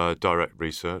my direct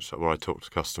research, where I talk to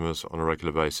customers on a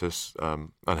regular basis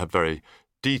and have very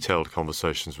detailed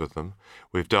conversations with them.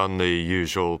 We've done the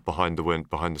usual behind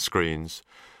the screens,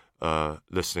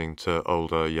 listening to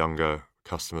older, younger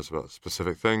customers about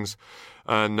specific things.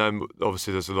 And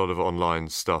obviously there's a lot of online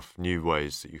stuff, new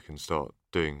ways that you can start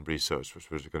doing research,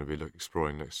 which we're going to be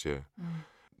exploring next year.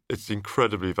 It's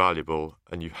incredibly valuable,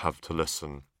 and you have to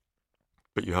listen,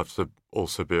 but you have to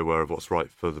also be aware of what's right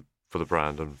for the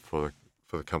brand and for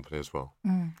the company as well.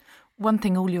 One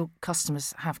thing all your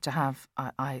customers have to have,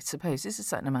 I suppose, is a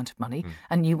certain amount of money,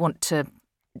 and you want to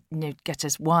get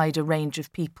as wide a range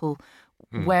of people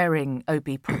wearing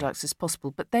OB products as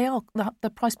possible. But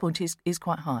the price point is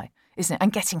quite high, isn't it?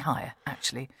 And getting higher,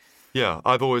 actually. Yeah,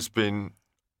 I've always been.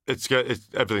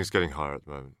 Everything's getting higher at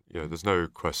the moment. There's no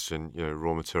question.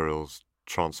 Raw materials,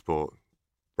 transport,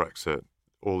 Brexit,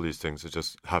 all these things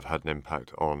have had an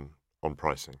impact on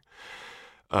pricing.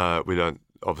 We learned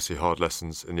obviously hard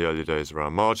lessons in the early days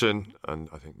around margin, and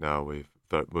I think now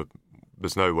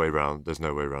there's no way around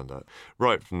that.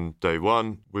 Right from day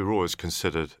one, we were always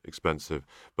considered expensive,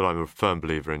 but I'm a firm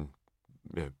believer in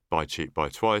buy cheap, buy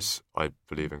twice. I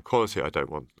believe in quality.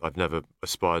 I've never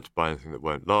aspired to buy anything that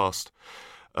won't last.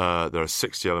 There are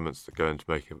 60 elements that go into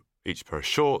making each pair of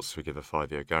shorts. We give a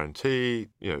 5-year guarantee.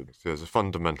 There's a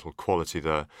fundamental quality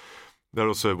there. There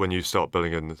also, when you start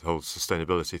building in the whole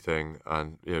sustainability thing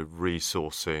and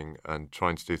resourcing and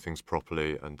trying to do things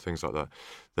properly and things like that,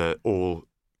 they're all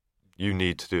you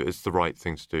need to do. It's the right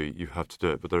thing to do. You have to do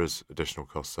it, but there is additional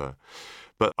costs there.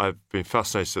 But I've been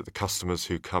fascinated at the customers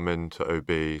who come into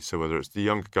OB. So whether it's the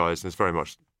younger guys, and it's very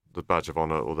much the badge of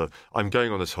honour, or I'm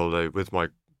going on this holiday with my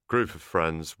group of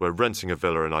friends. We're renting a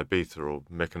villa in Ibiza or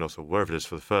Mykonos or wherever it is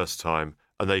for the first time,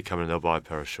 and they come in and they'll buy a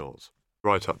pair of shorts.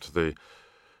 Right up to the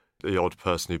odd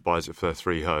person who buys it for their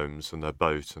 3 homes and their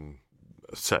boat and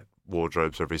set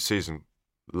wardrobes every season.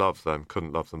 Love them,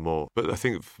 couldn't love them more. But I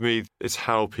think for me, it's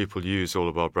how people use all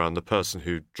of our brand. The person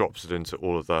who drops it into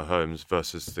all of their homes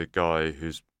versus the guy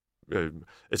who's,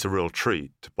 it's a real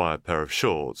treat to buy a pair of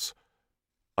shorts.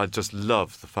 I just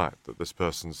love the fact that this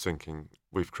person's thinking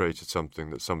we've created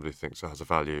something that somebody thinks has a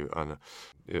value and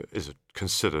is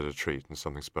considered a treat and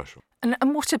something special. And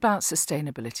what about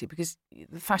sustainability? Because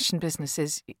the fashion business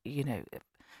is,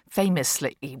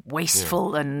 famously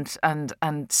wasteful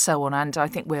and so on. And I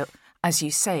think we're, as you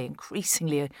say,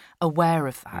 increasingly aware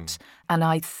of that. And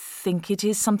I think it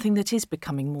is something that is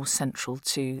becoming more central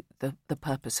to the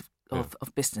purpose of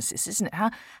businesses, isn't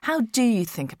it? How do you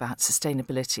think about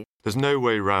sustainability? There's no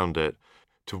way around it.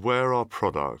 To wear our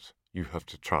product, you have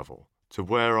to travel. To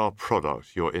wear our product,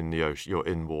 you're in the ocean, you're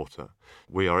in water.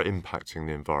 We are impacting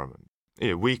the environment.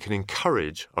 We can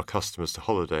encourage our customers to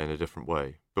holiday in a different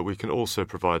way, but we can also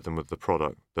provide them with the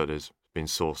product that is being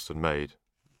sourced and made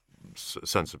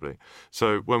sensibly.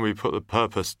 So when we put the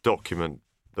purpose document,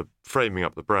 the framing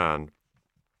up the brand,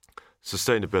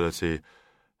 sustainability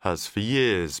has for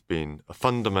years been a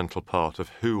fundamental part of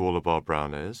who all of our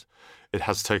brand is. It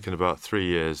has taken about 3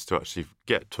 years to actually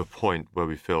get to a point where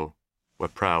we feel we're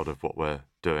proud of what we're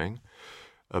doing.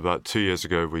 About 2 years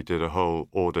ago, we did a whole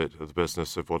audit of the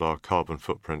business of what our carbon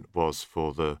footprint was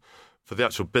for the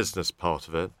actual business part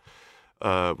of it.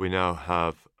 We now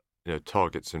have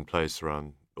targets in place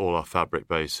around all our fabric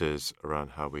bases,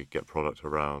 around how we get product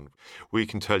around. We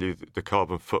can tell you the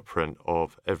carbon footprint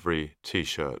of every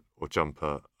T-shirt or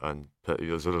jumper, and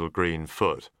there's a little green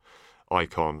foot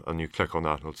icon, and you click on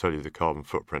that and it'll tell you the carbon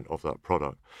footprint of that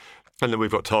product. And then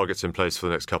we've got targets in place for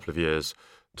the next couple of years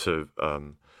to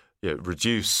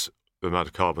reduce the amount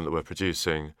of carbon that we're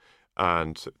producing,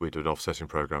 and we do an offsetting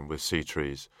program with sea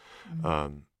trees.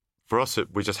 For us,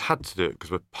 we just had to do it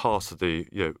because we're part of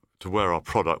to wear our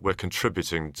product, we're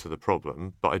contributing to the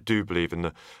problem. But I do believe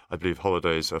I believe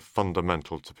holidays are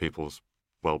fundamental to people's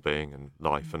well-being and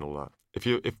life and all that.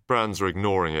 If brands are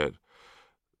ignoring it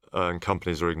and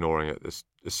companies are ignoring it,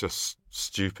 it's just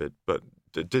stupid. But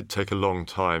it did take a long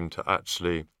time to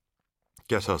actually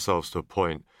get ourselves to a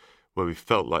point where we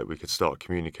felt like we could start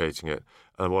communicating it.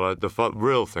 And the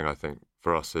real thing I think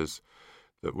for us is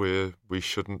that we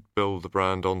shouldn't build the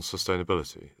brand on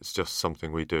sustainability. It's just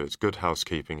something we do. It's good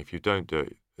housekeeping. If you don't do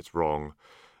it, it's wrong.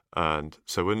 And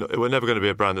so we're never going to be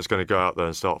a brand that's going to go out there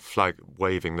and start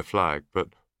waving the flag. But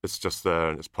it's just there,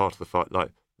 and it's part of the fight,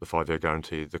 like the 5-year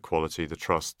guarantee, the quality, the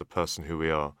trust, the person who we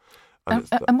are. And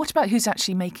what about who's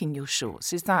actually making your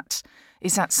shorts? Is that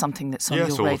something that's on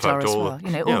your radar as well?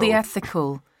 All the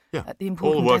ethical. Yeah, the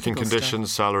important all working ethical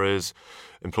conditions, stuff. salaries,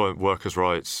 employment, workers'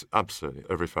 rights. Absolutely,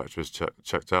 every factory is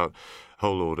checked out.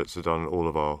 Whole audits are done.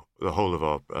 The whole of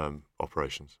our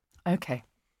operations. Okay,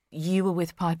 you were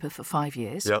with Piper for 5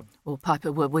 years. Yep. Or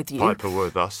Piper were with you. Piper were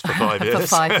with us for 5 years. For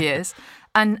 5 years,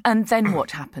 and then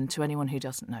what happened to anyone who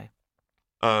doesn't know?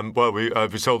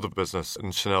 We sold the business,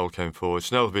 and Chanel came forward.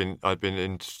 I'd been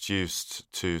introduced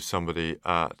to somebody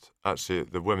at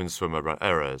the women's swimmer around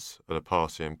Erez at a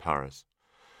party in Paris.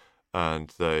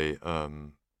 And they thought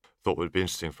it would be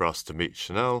interesting for us to meet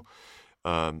Chanel.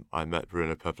 I met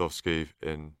Marina Pavlovsky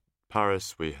in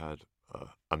Paris. We had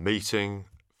a meeting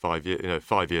 5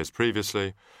 years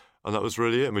previously, and that was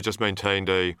really it. And we just maintained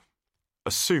a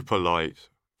super light,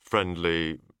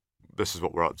 friendly, this is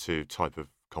what we're up to type of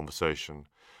conversation.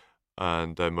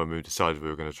 And then when we decided we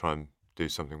were going to try and do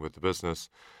something with the business,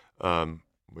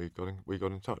 we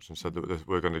got in touch and said that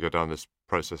we're going to go down this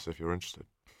process if you're interested.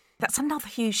 That's another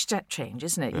huge step change,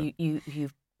 isn't it? Yeah.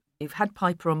 You've had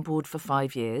Piper on board for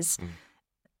 5 years.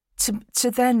 To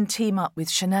then team up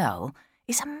with Chanel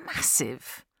is a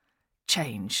massive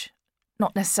change,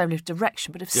 not necessarily of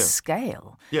direction, but of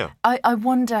scale. Yeah. I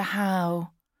wonder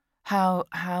how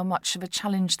much of a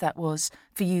challenge that was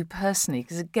for you personally,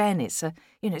 because again, it's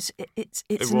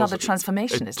another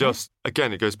transformation, isn't it?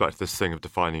 Again, it goes back to this thing of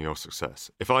defining your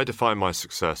success. If I define my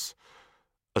success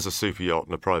as a super yacht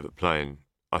and a private plane,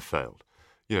 I failed.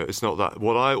 It's not that.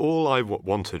 All I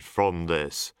wanted from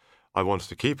this, I wanted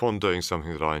to keep on doing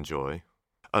something that I enjoy,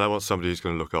 and I want somebody who's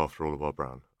going to look after all of our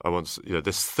brand. I want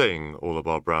this thing, all of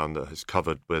our brand that is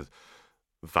covered with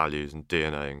values and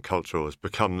DNA and culture has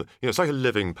become. It's like a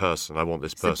living person. I want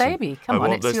this person. It's a baby. Come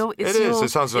on, it's your. It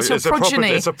sounds like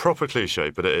it's a proper cliche,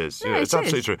 but it is. Yeah, it's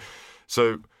absolutely true.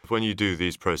 So when you do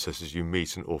these processes, you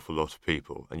meet an awful lot of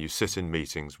people, and you sit in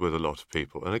meetings with a lot of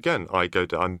people. And again,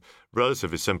 I'm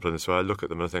relatively simple in this way. I look at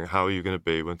them and I think, how are you going to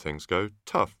be when things go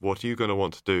tough? What are you going to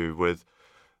want to do with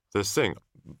this thing?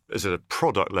 Is it a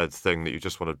product-led thing that you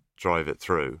just want to drive it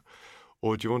through?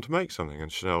 Or do you want to make something?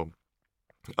 And Chanel,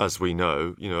 as we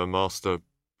know, are master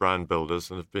brand builders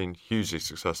and have been hugely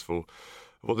successful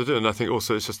at what they do. And I think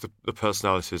also it's just the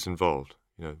personalities involved.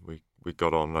 We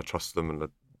got on, and I trusted them, and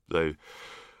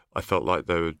I felt like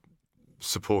they would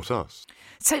support us.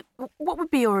 So what would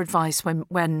be your advice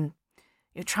when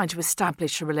you're trying to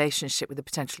establish a relationship with a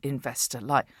potential investor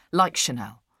like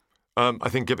Chanel? I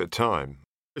think give it time.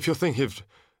 If you're thinking of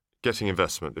getting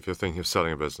investment, if you're thinking of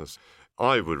selling a business,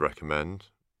 I would recommend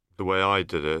the way I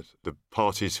did it. The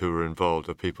parties who were involved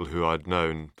are people who I'd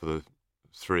known for the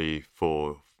 3,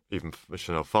 4, even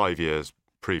Chanel 5 years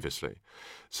previously.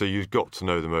 So you've got to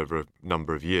know them over a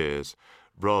number of years,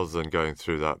 rather than going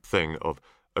through that thing of,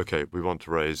 okay, we want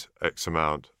to raise X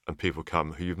amount, and people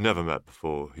come who you've never met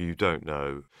before, who you don't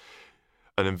know.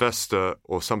 An investor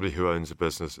or somebody who owns a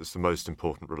business is the most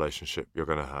important relationship you're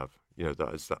going to have.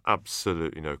 That is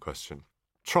absolutely no question.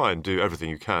 Try and do everything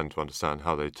you can to understand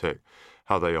how they tick,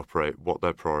 how they operate, what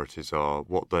their priorities are,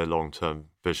 what their long-term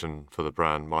vision for the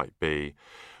brand might be,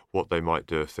 what they might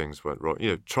do if things went wrong.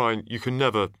 You can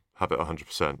never have it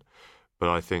 100%. But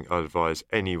I think I'd advise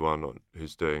anyone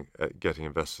who's getting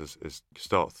investors is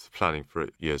start planning for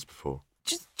it years before.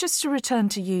 Just to return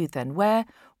to you then, where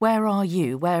are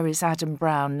you? Where is Adam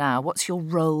Brown now? What's your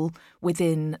role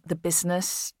within the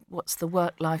business? What's the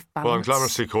work-life balance? Well, I'm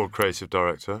glamorously called creative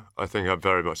director. I think I'm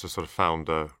very much a sort of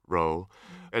founder role.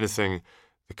 Anything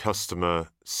the customer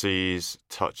sees,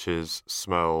 touches,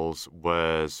 smells,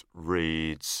 wears,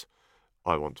 reads,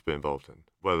 I want to be involved in.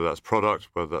 Whether that's product,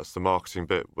 whether that's the marketing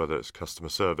bit, whether it's customer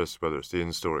service, whether it's the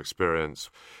in-store experience.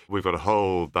 We've got a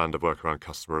whole band of work around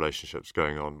customer relationships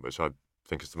going on, which I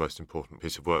think is the most important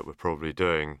piece of work we're probably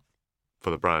doing for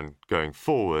the brand going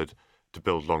forward to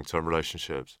build long-term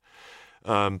relationships.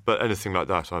 But anything like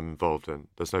that I'm involved in.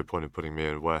 There's no point in putting me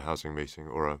in a warehousing meeting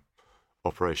or a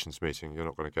operations meeting. You're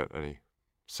not going to get any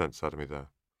sense out of me there.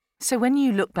 So when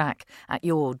you look back at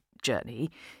your journey,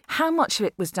 how much of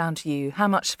it was down to you? How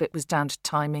much of it was down to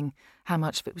timing? How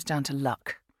much of it was down to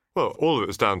luck? Well, all of it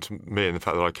was down to me and the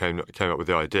fact that I came up with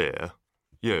the idea.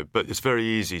 But it's very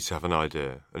easy to have an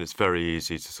idea, and it's very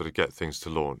easy to sort of get things to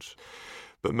launch.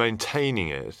 But maintaining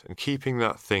it and keeping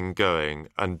that thing going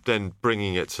and then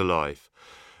bringing it to life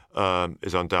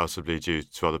is undoubtedly due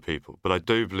to other people. But I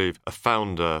do believe a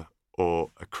founder or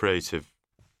a creative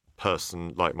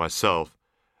person like myself,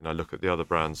 and I look at the other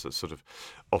brands that sort of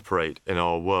operate in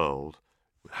our world,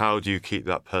 how do you keep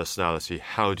that personality?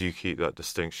 How do you keep that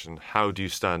distinction? How do you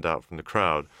stand out from the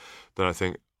crowd? Then I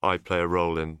think I play a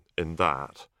role in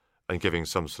that and giving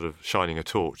some sort of shining a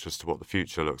torch as to what the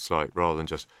future looks like, rather than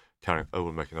just carrying,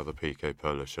 we'll make another PK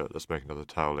polo shirt, let's make another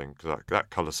toweling, because that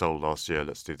colour sold last year,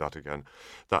 let's do that again,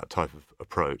 that type of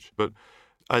approach. But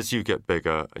as you get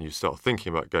bigger and you start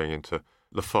thinking about going into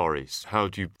the Far East, how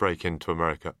do you break into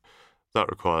America? That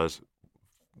requires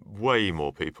way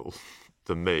more people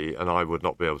than me, and I would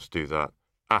not be able to do that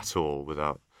at all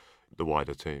without the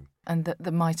wider team. And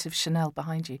the might of Chanel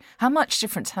behind you. How much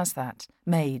difference has that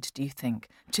made, do you think,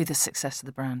 to the success of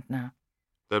the brand now?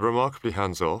 They're remarkably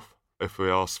hands-off. If we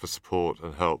ask for support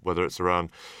and help, whether it's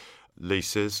around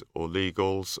leases or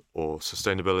legals or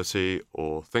sustainability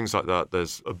or things like that,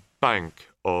 there's a bank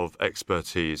of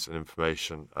expertise and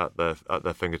information at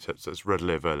their fingertips that's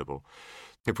readily available.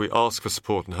 If we ask for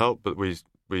support and help, but we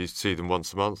see them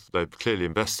once a month, they've clearly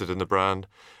invested in the brand.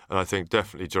 And I think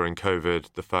definitely during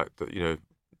COVID, the fact that,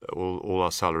 all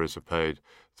our salaries were paid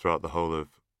throughout the whole of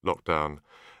lockdown,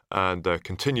 and their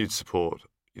continued support,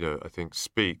 I think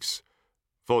speaks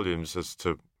volumes as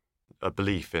to a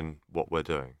belief in what we're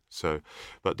doing. So,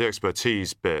 but the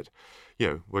expertise bit,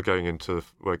 we're going into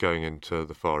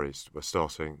the Far East. We're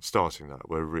starting that.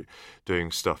 We're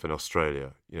doing stuff in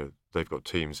Australia. They've got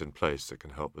teams in place that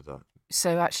can help with that.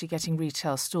 So actually getting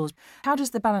retail stores. How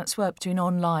does the balance work between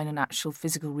online and actual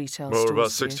physical retail stores? Well, we're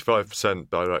about 65%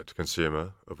 direct to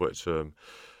consumer, of which about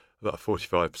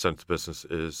 45% of the business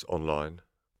is online,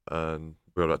 and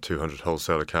we've got about 200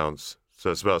 wholesale accounts.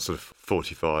 So it's about sort of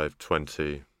 45,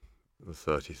 20,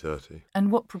 30, 30.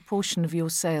 And what proportion of your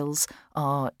sales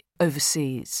are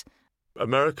overseas?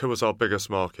 America was our biggest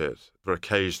market for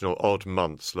occasional odd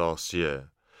months last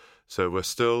year. So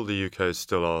the UK is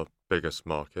still our biggest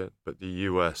market, but the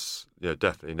US,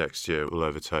 definitely next year will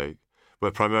overtake.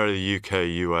 We're primarily UK,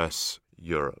 US,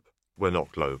 Europe. We're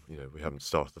not global. We haven't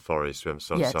started the Far East, we haven't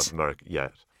started South America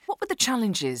yet. What were the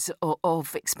challenges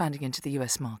of expanding into the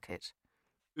US market?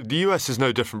 The US is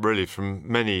no different really from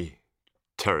many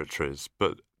territories,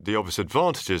 but the obvious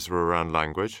advantages were around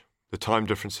language. The time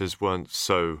differences weren't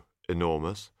so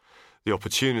enormous. The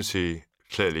opportunity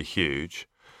clearly huge.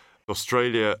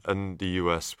 Australia and the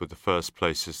US were the first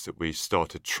places that we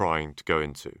started trying to go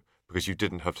into, because you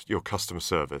didn't have your customer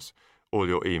service, all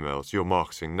your emails, your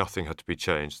marketing, nothing had to be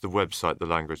changed. The website, the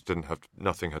language,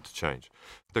 nothing had to change.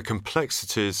 The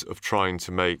complexities of trying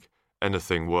to make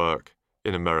anything work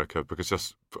in America, because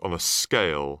just on a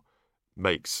scale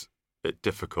makes it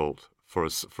difficult for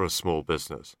a small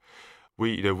business.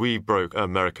 We broke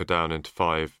America down into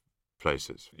 5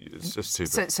 places. It's just too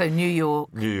big. So New York,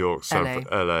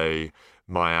 LA,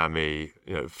 Miami,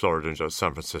 Florida, and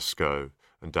San Francisco,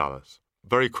 and Dallas.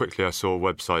 Very quickly, I saw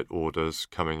website orders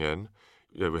coming in.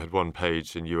 We had one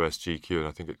page in USGQ, and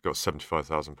I think it got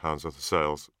 £75,000 worth of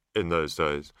sales in those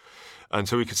days. And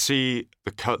so we could see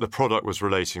the product was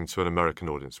relating to an American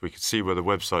audience. We could see where the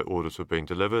website orders were being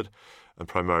delivered, and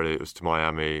primarily it was to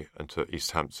Miami and to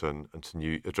East Hampton and to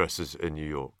new addresses in New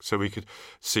York. So we could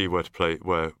see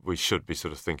where we should be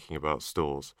sort of thinking about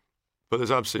stores. But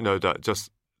there's absolutely no doubt, just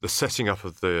the setting up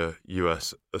of the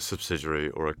US, a subsidiary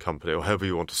or a company, or however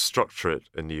you want to structure it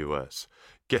in the US,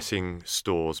 getting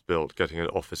stores built, getting an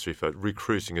office refurbished,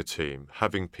 recruiting a team,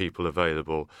 having people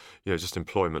available, just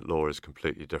employment law is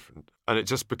completely different. And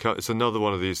it's another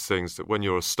one of these things that when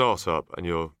you're a startup and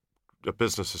a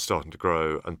business is starting to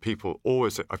grow and people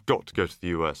always say, I've got to go to the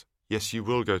US. Yes, you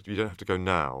will go. You don't have to go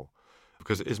now,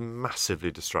 because it is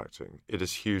massively distracting. It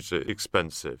is hugely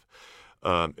expensive.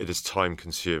 It is time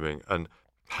consuming. And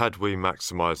had we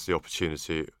maximised the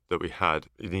opportunity that we had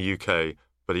in the UK,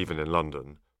 but even in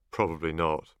London, probably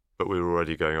not, but we were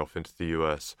already going off into the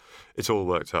US. It's all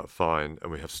worked out fine, and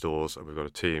we have stores, and we've got a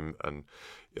team, and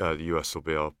the US will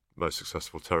be our most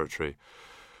successful territory.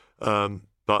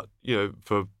 But,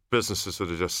 for businesses that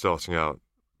are just starting out,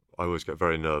 I always get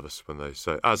very nervous when they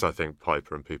say, as I think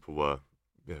Piper and people were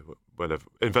whenever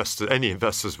any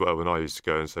investors were when I used to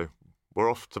go and say, we're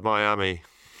off to Miami.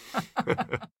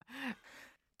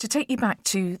 To take you back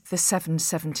to the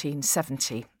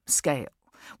 1770 scale,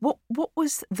 what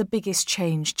was the biggest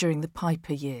change during the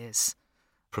Piper years?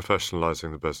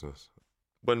 Professionalising the business.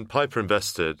 When Piper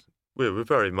invested, we were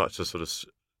very much a sort of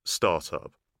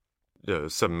start-up, a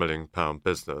 £7 million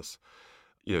business,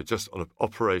 just on an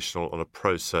operational, on a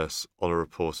process, on a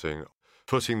reporting,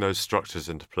 putting those structures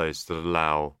into place that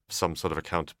allow some sort of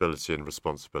accountability and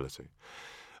responsibility.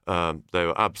 They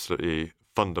were absolutely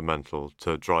fundamental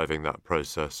to driving that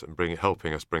process and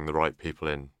helping us bring the right people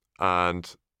in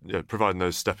and providing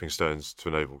those stepping stones to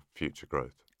enable future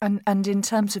growth. And in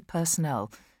terms of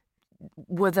personnel,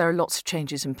 were there lots of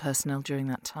changes in personnel during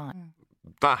that time?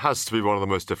 That has to be one of the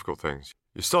most difficult things.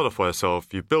 You start off by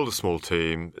yourself, you build a small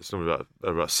team, it's normally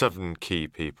about 7 key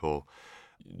people.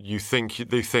 They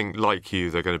think like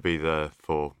you, they're going to be there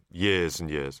for years and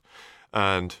years.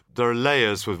 And there are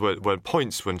layers when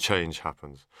points when change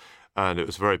happens. And it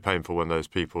was very painful when those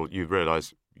people, you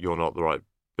realise you're not the right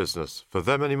business for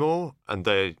them anymore, and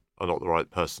they are not the right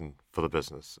person for the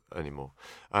business anymore.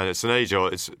 And it's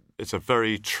it's a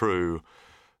very true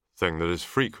thing that is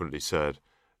frequently said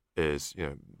is,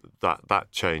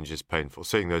 that change is painful.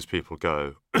 Seeing those people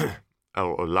go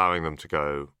or allowing them to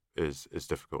go is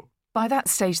difficult. By that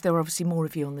stage, there were obviously more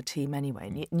of you on the team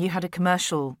anyway. And you had a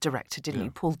commercial director, didn't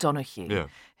you, Paul Donoghue,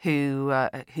 who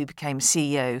became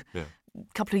CEO a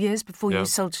couple of years before you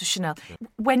sold to Chanel.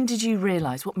 When did you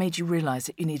realise, what made you realise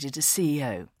that you needed a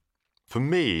CEO? For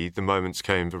me, the moments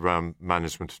came around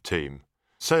management of team.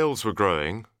 Sales were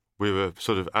growing. We were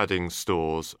sort of adding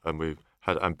stores and we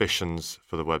had ambitions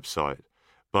for the website.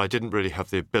 But I didn't really have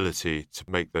the ability to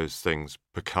make those things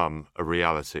become a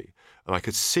reality. And I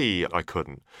could see I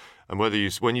couldn't. And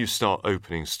when you start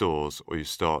opening stores or you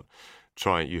start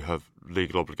you have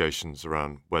legal obligations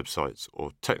around websites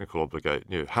or technical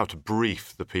obligations, how to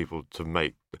brief the people to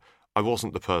make. I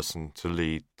wasn't the person to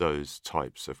lead those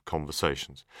types of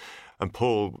conversations. And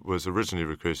Paul was originally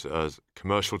recruited as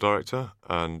commercial director.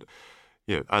 And,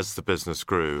 as the business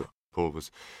grew, Paul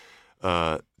was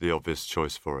the obvious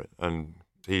choice for it. And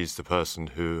he's the person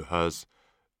who has,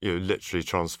 literally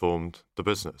transformed the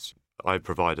business. I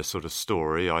provide a sort of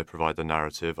story, I provide the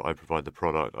narrative, I provide the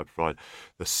product, I provide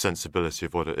the sensibility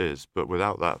of what it is. But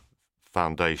without that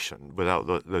foundation, without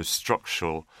those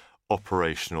structural,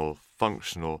 operational,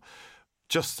 functional,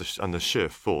 and the sheer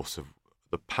force of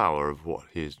the power of what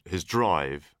his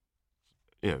drive,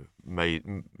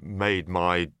 made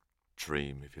my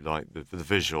dream, if you like, the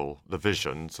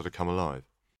vision sort of come alive.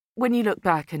 When you look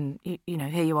back and, here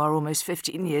you are almost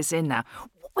 15 years in now,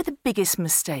 what were the biggest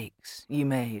mistakes you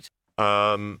made?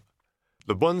 The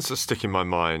ones that stick in my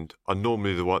mind are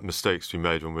normally the mistakes we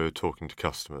made when we were talking to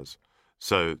customers.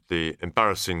 So the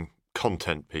embarrassing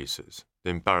content pieces, the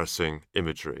embarrassing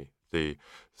imagery, the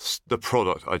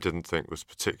product I didn't think was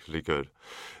particularly good,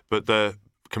 but they're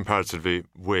comparatively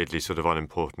weirdly sort of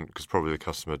unimportant because probably the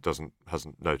customer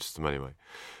hasn't noticed them anyway.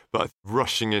 But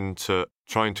rushing into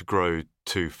trying to grow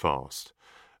too fast,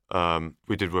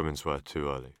 we did women's wear too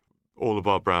early. All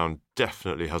Bar Brown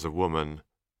definitely has a woman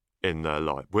in their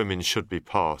life. Women should be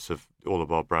part of All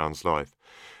Bar Brown's life.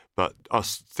 But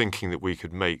us thinking that we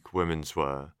could make women's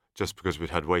wear just because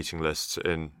we'd had waiting lists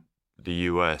in the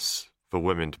US for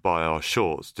women to buy our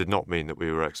shorts did not mean that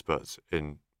we were experts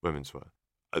in women's wear.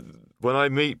 When I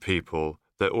meet people,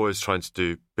 they're always trying to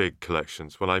do big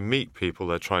collections. When I meet people,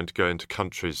 they're trying to go into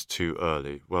countries too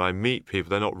early. When I meet people,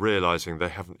 they're not realising they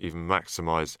haven't even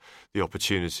maximised the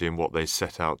opportunity in what they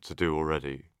set out to do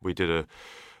already. We did a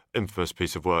infamous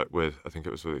piece of work with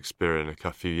Experian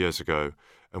a few years ago,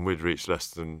 and we'd reached less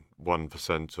than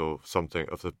 1% or something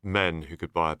of the men who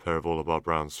could buy a pair of All Bar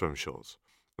Brown swim shorts.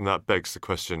 And that begs the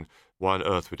question, why on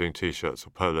earth we're doing T-shirts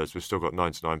or polos? We've still got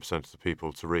 99% of the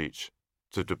people to reach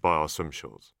to buy our swim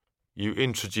shorts. You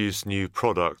introduce new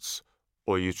products,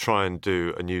 or you try and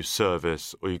do a new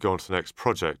service, or you go on to the next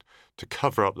project to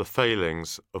cover up the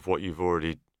failings of what you've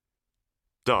already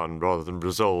done rather than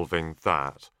resolving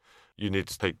that. You need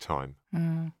to take time.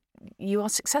 You are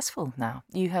successful now.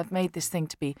 You have made this thing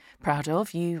to be proud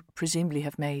of. You presumably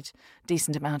have made a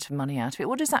decent amount of money out of it.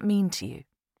 What does that mean to you?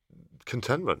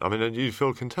 Contentment. I mean, you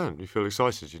feel content. You feel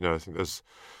excited. I think there's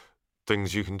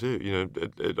things you can do.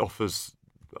 It offers.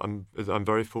 I'm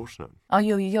very fortunate. Are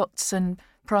you a yachts and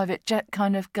private jet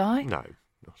kind of guy? No,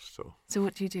 not at all. So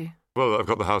what do you do? Well, I've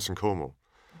got the house in Cornwall,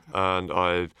 and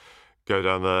I go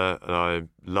down there, and I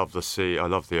love the sea. I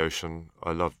love the ocean.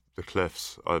 I love the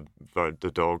cliffs.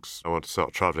 The dogs. I want to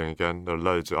start travelling again. There are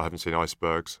loads. I haven't seen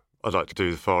icebergs. I'd like to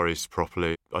do the Far East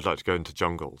properly. I'd like to go into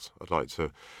jungles. I'd like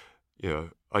to,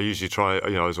 I usually try,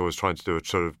 I was always trying to do a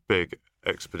sort of big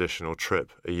expedition or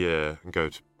trip a year and go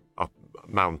to up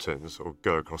mountains or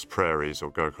go across prairies or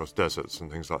go across deserts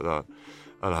and things like that.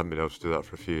 And I haven't been able to do that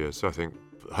for a few years. So I think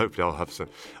hopefully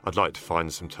I'd like to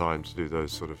find some time to do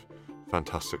those sort of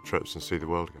fantastic trips and see the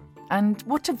world again. And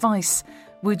what advice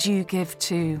would you give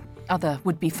to other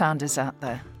would-be founders out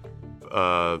there?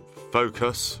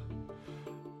 Focus,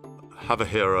 have a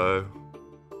hero,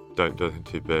 don't do anything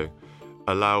too big,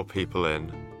 allow people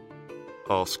in,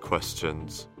 ask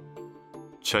questions,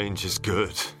 change is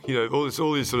good.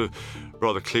 All these sort of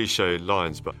rather cliche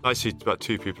lines, but I see about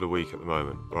 2 people a week at the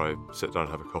moment where I sit down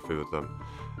and have a coffee with them,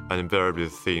 and invariably the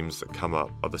themes that come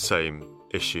up are the same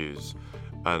issues,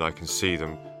 and I can see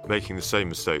them making the same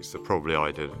mistakes that probably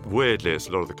I did. Weirdly, it's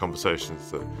a lot of the conversations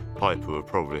that Piper were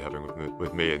probably having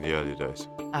with me in the early days.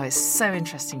 Oh, it's so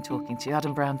interesting talking to you.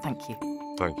 Adam Brown, thank you.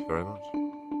 Thank you very much.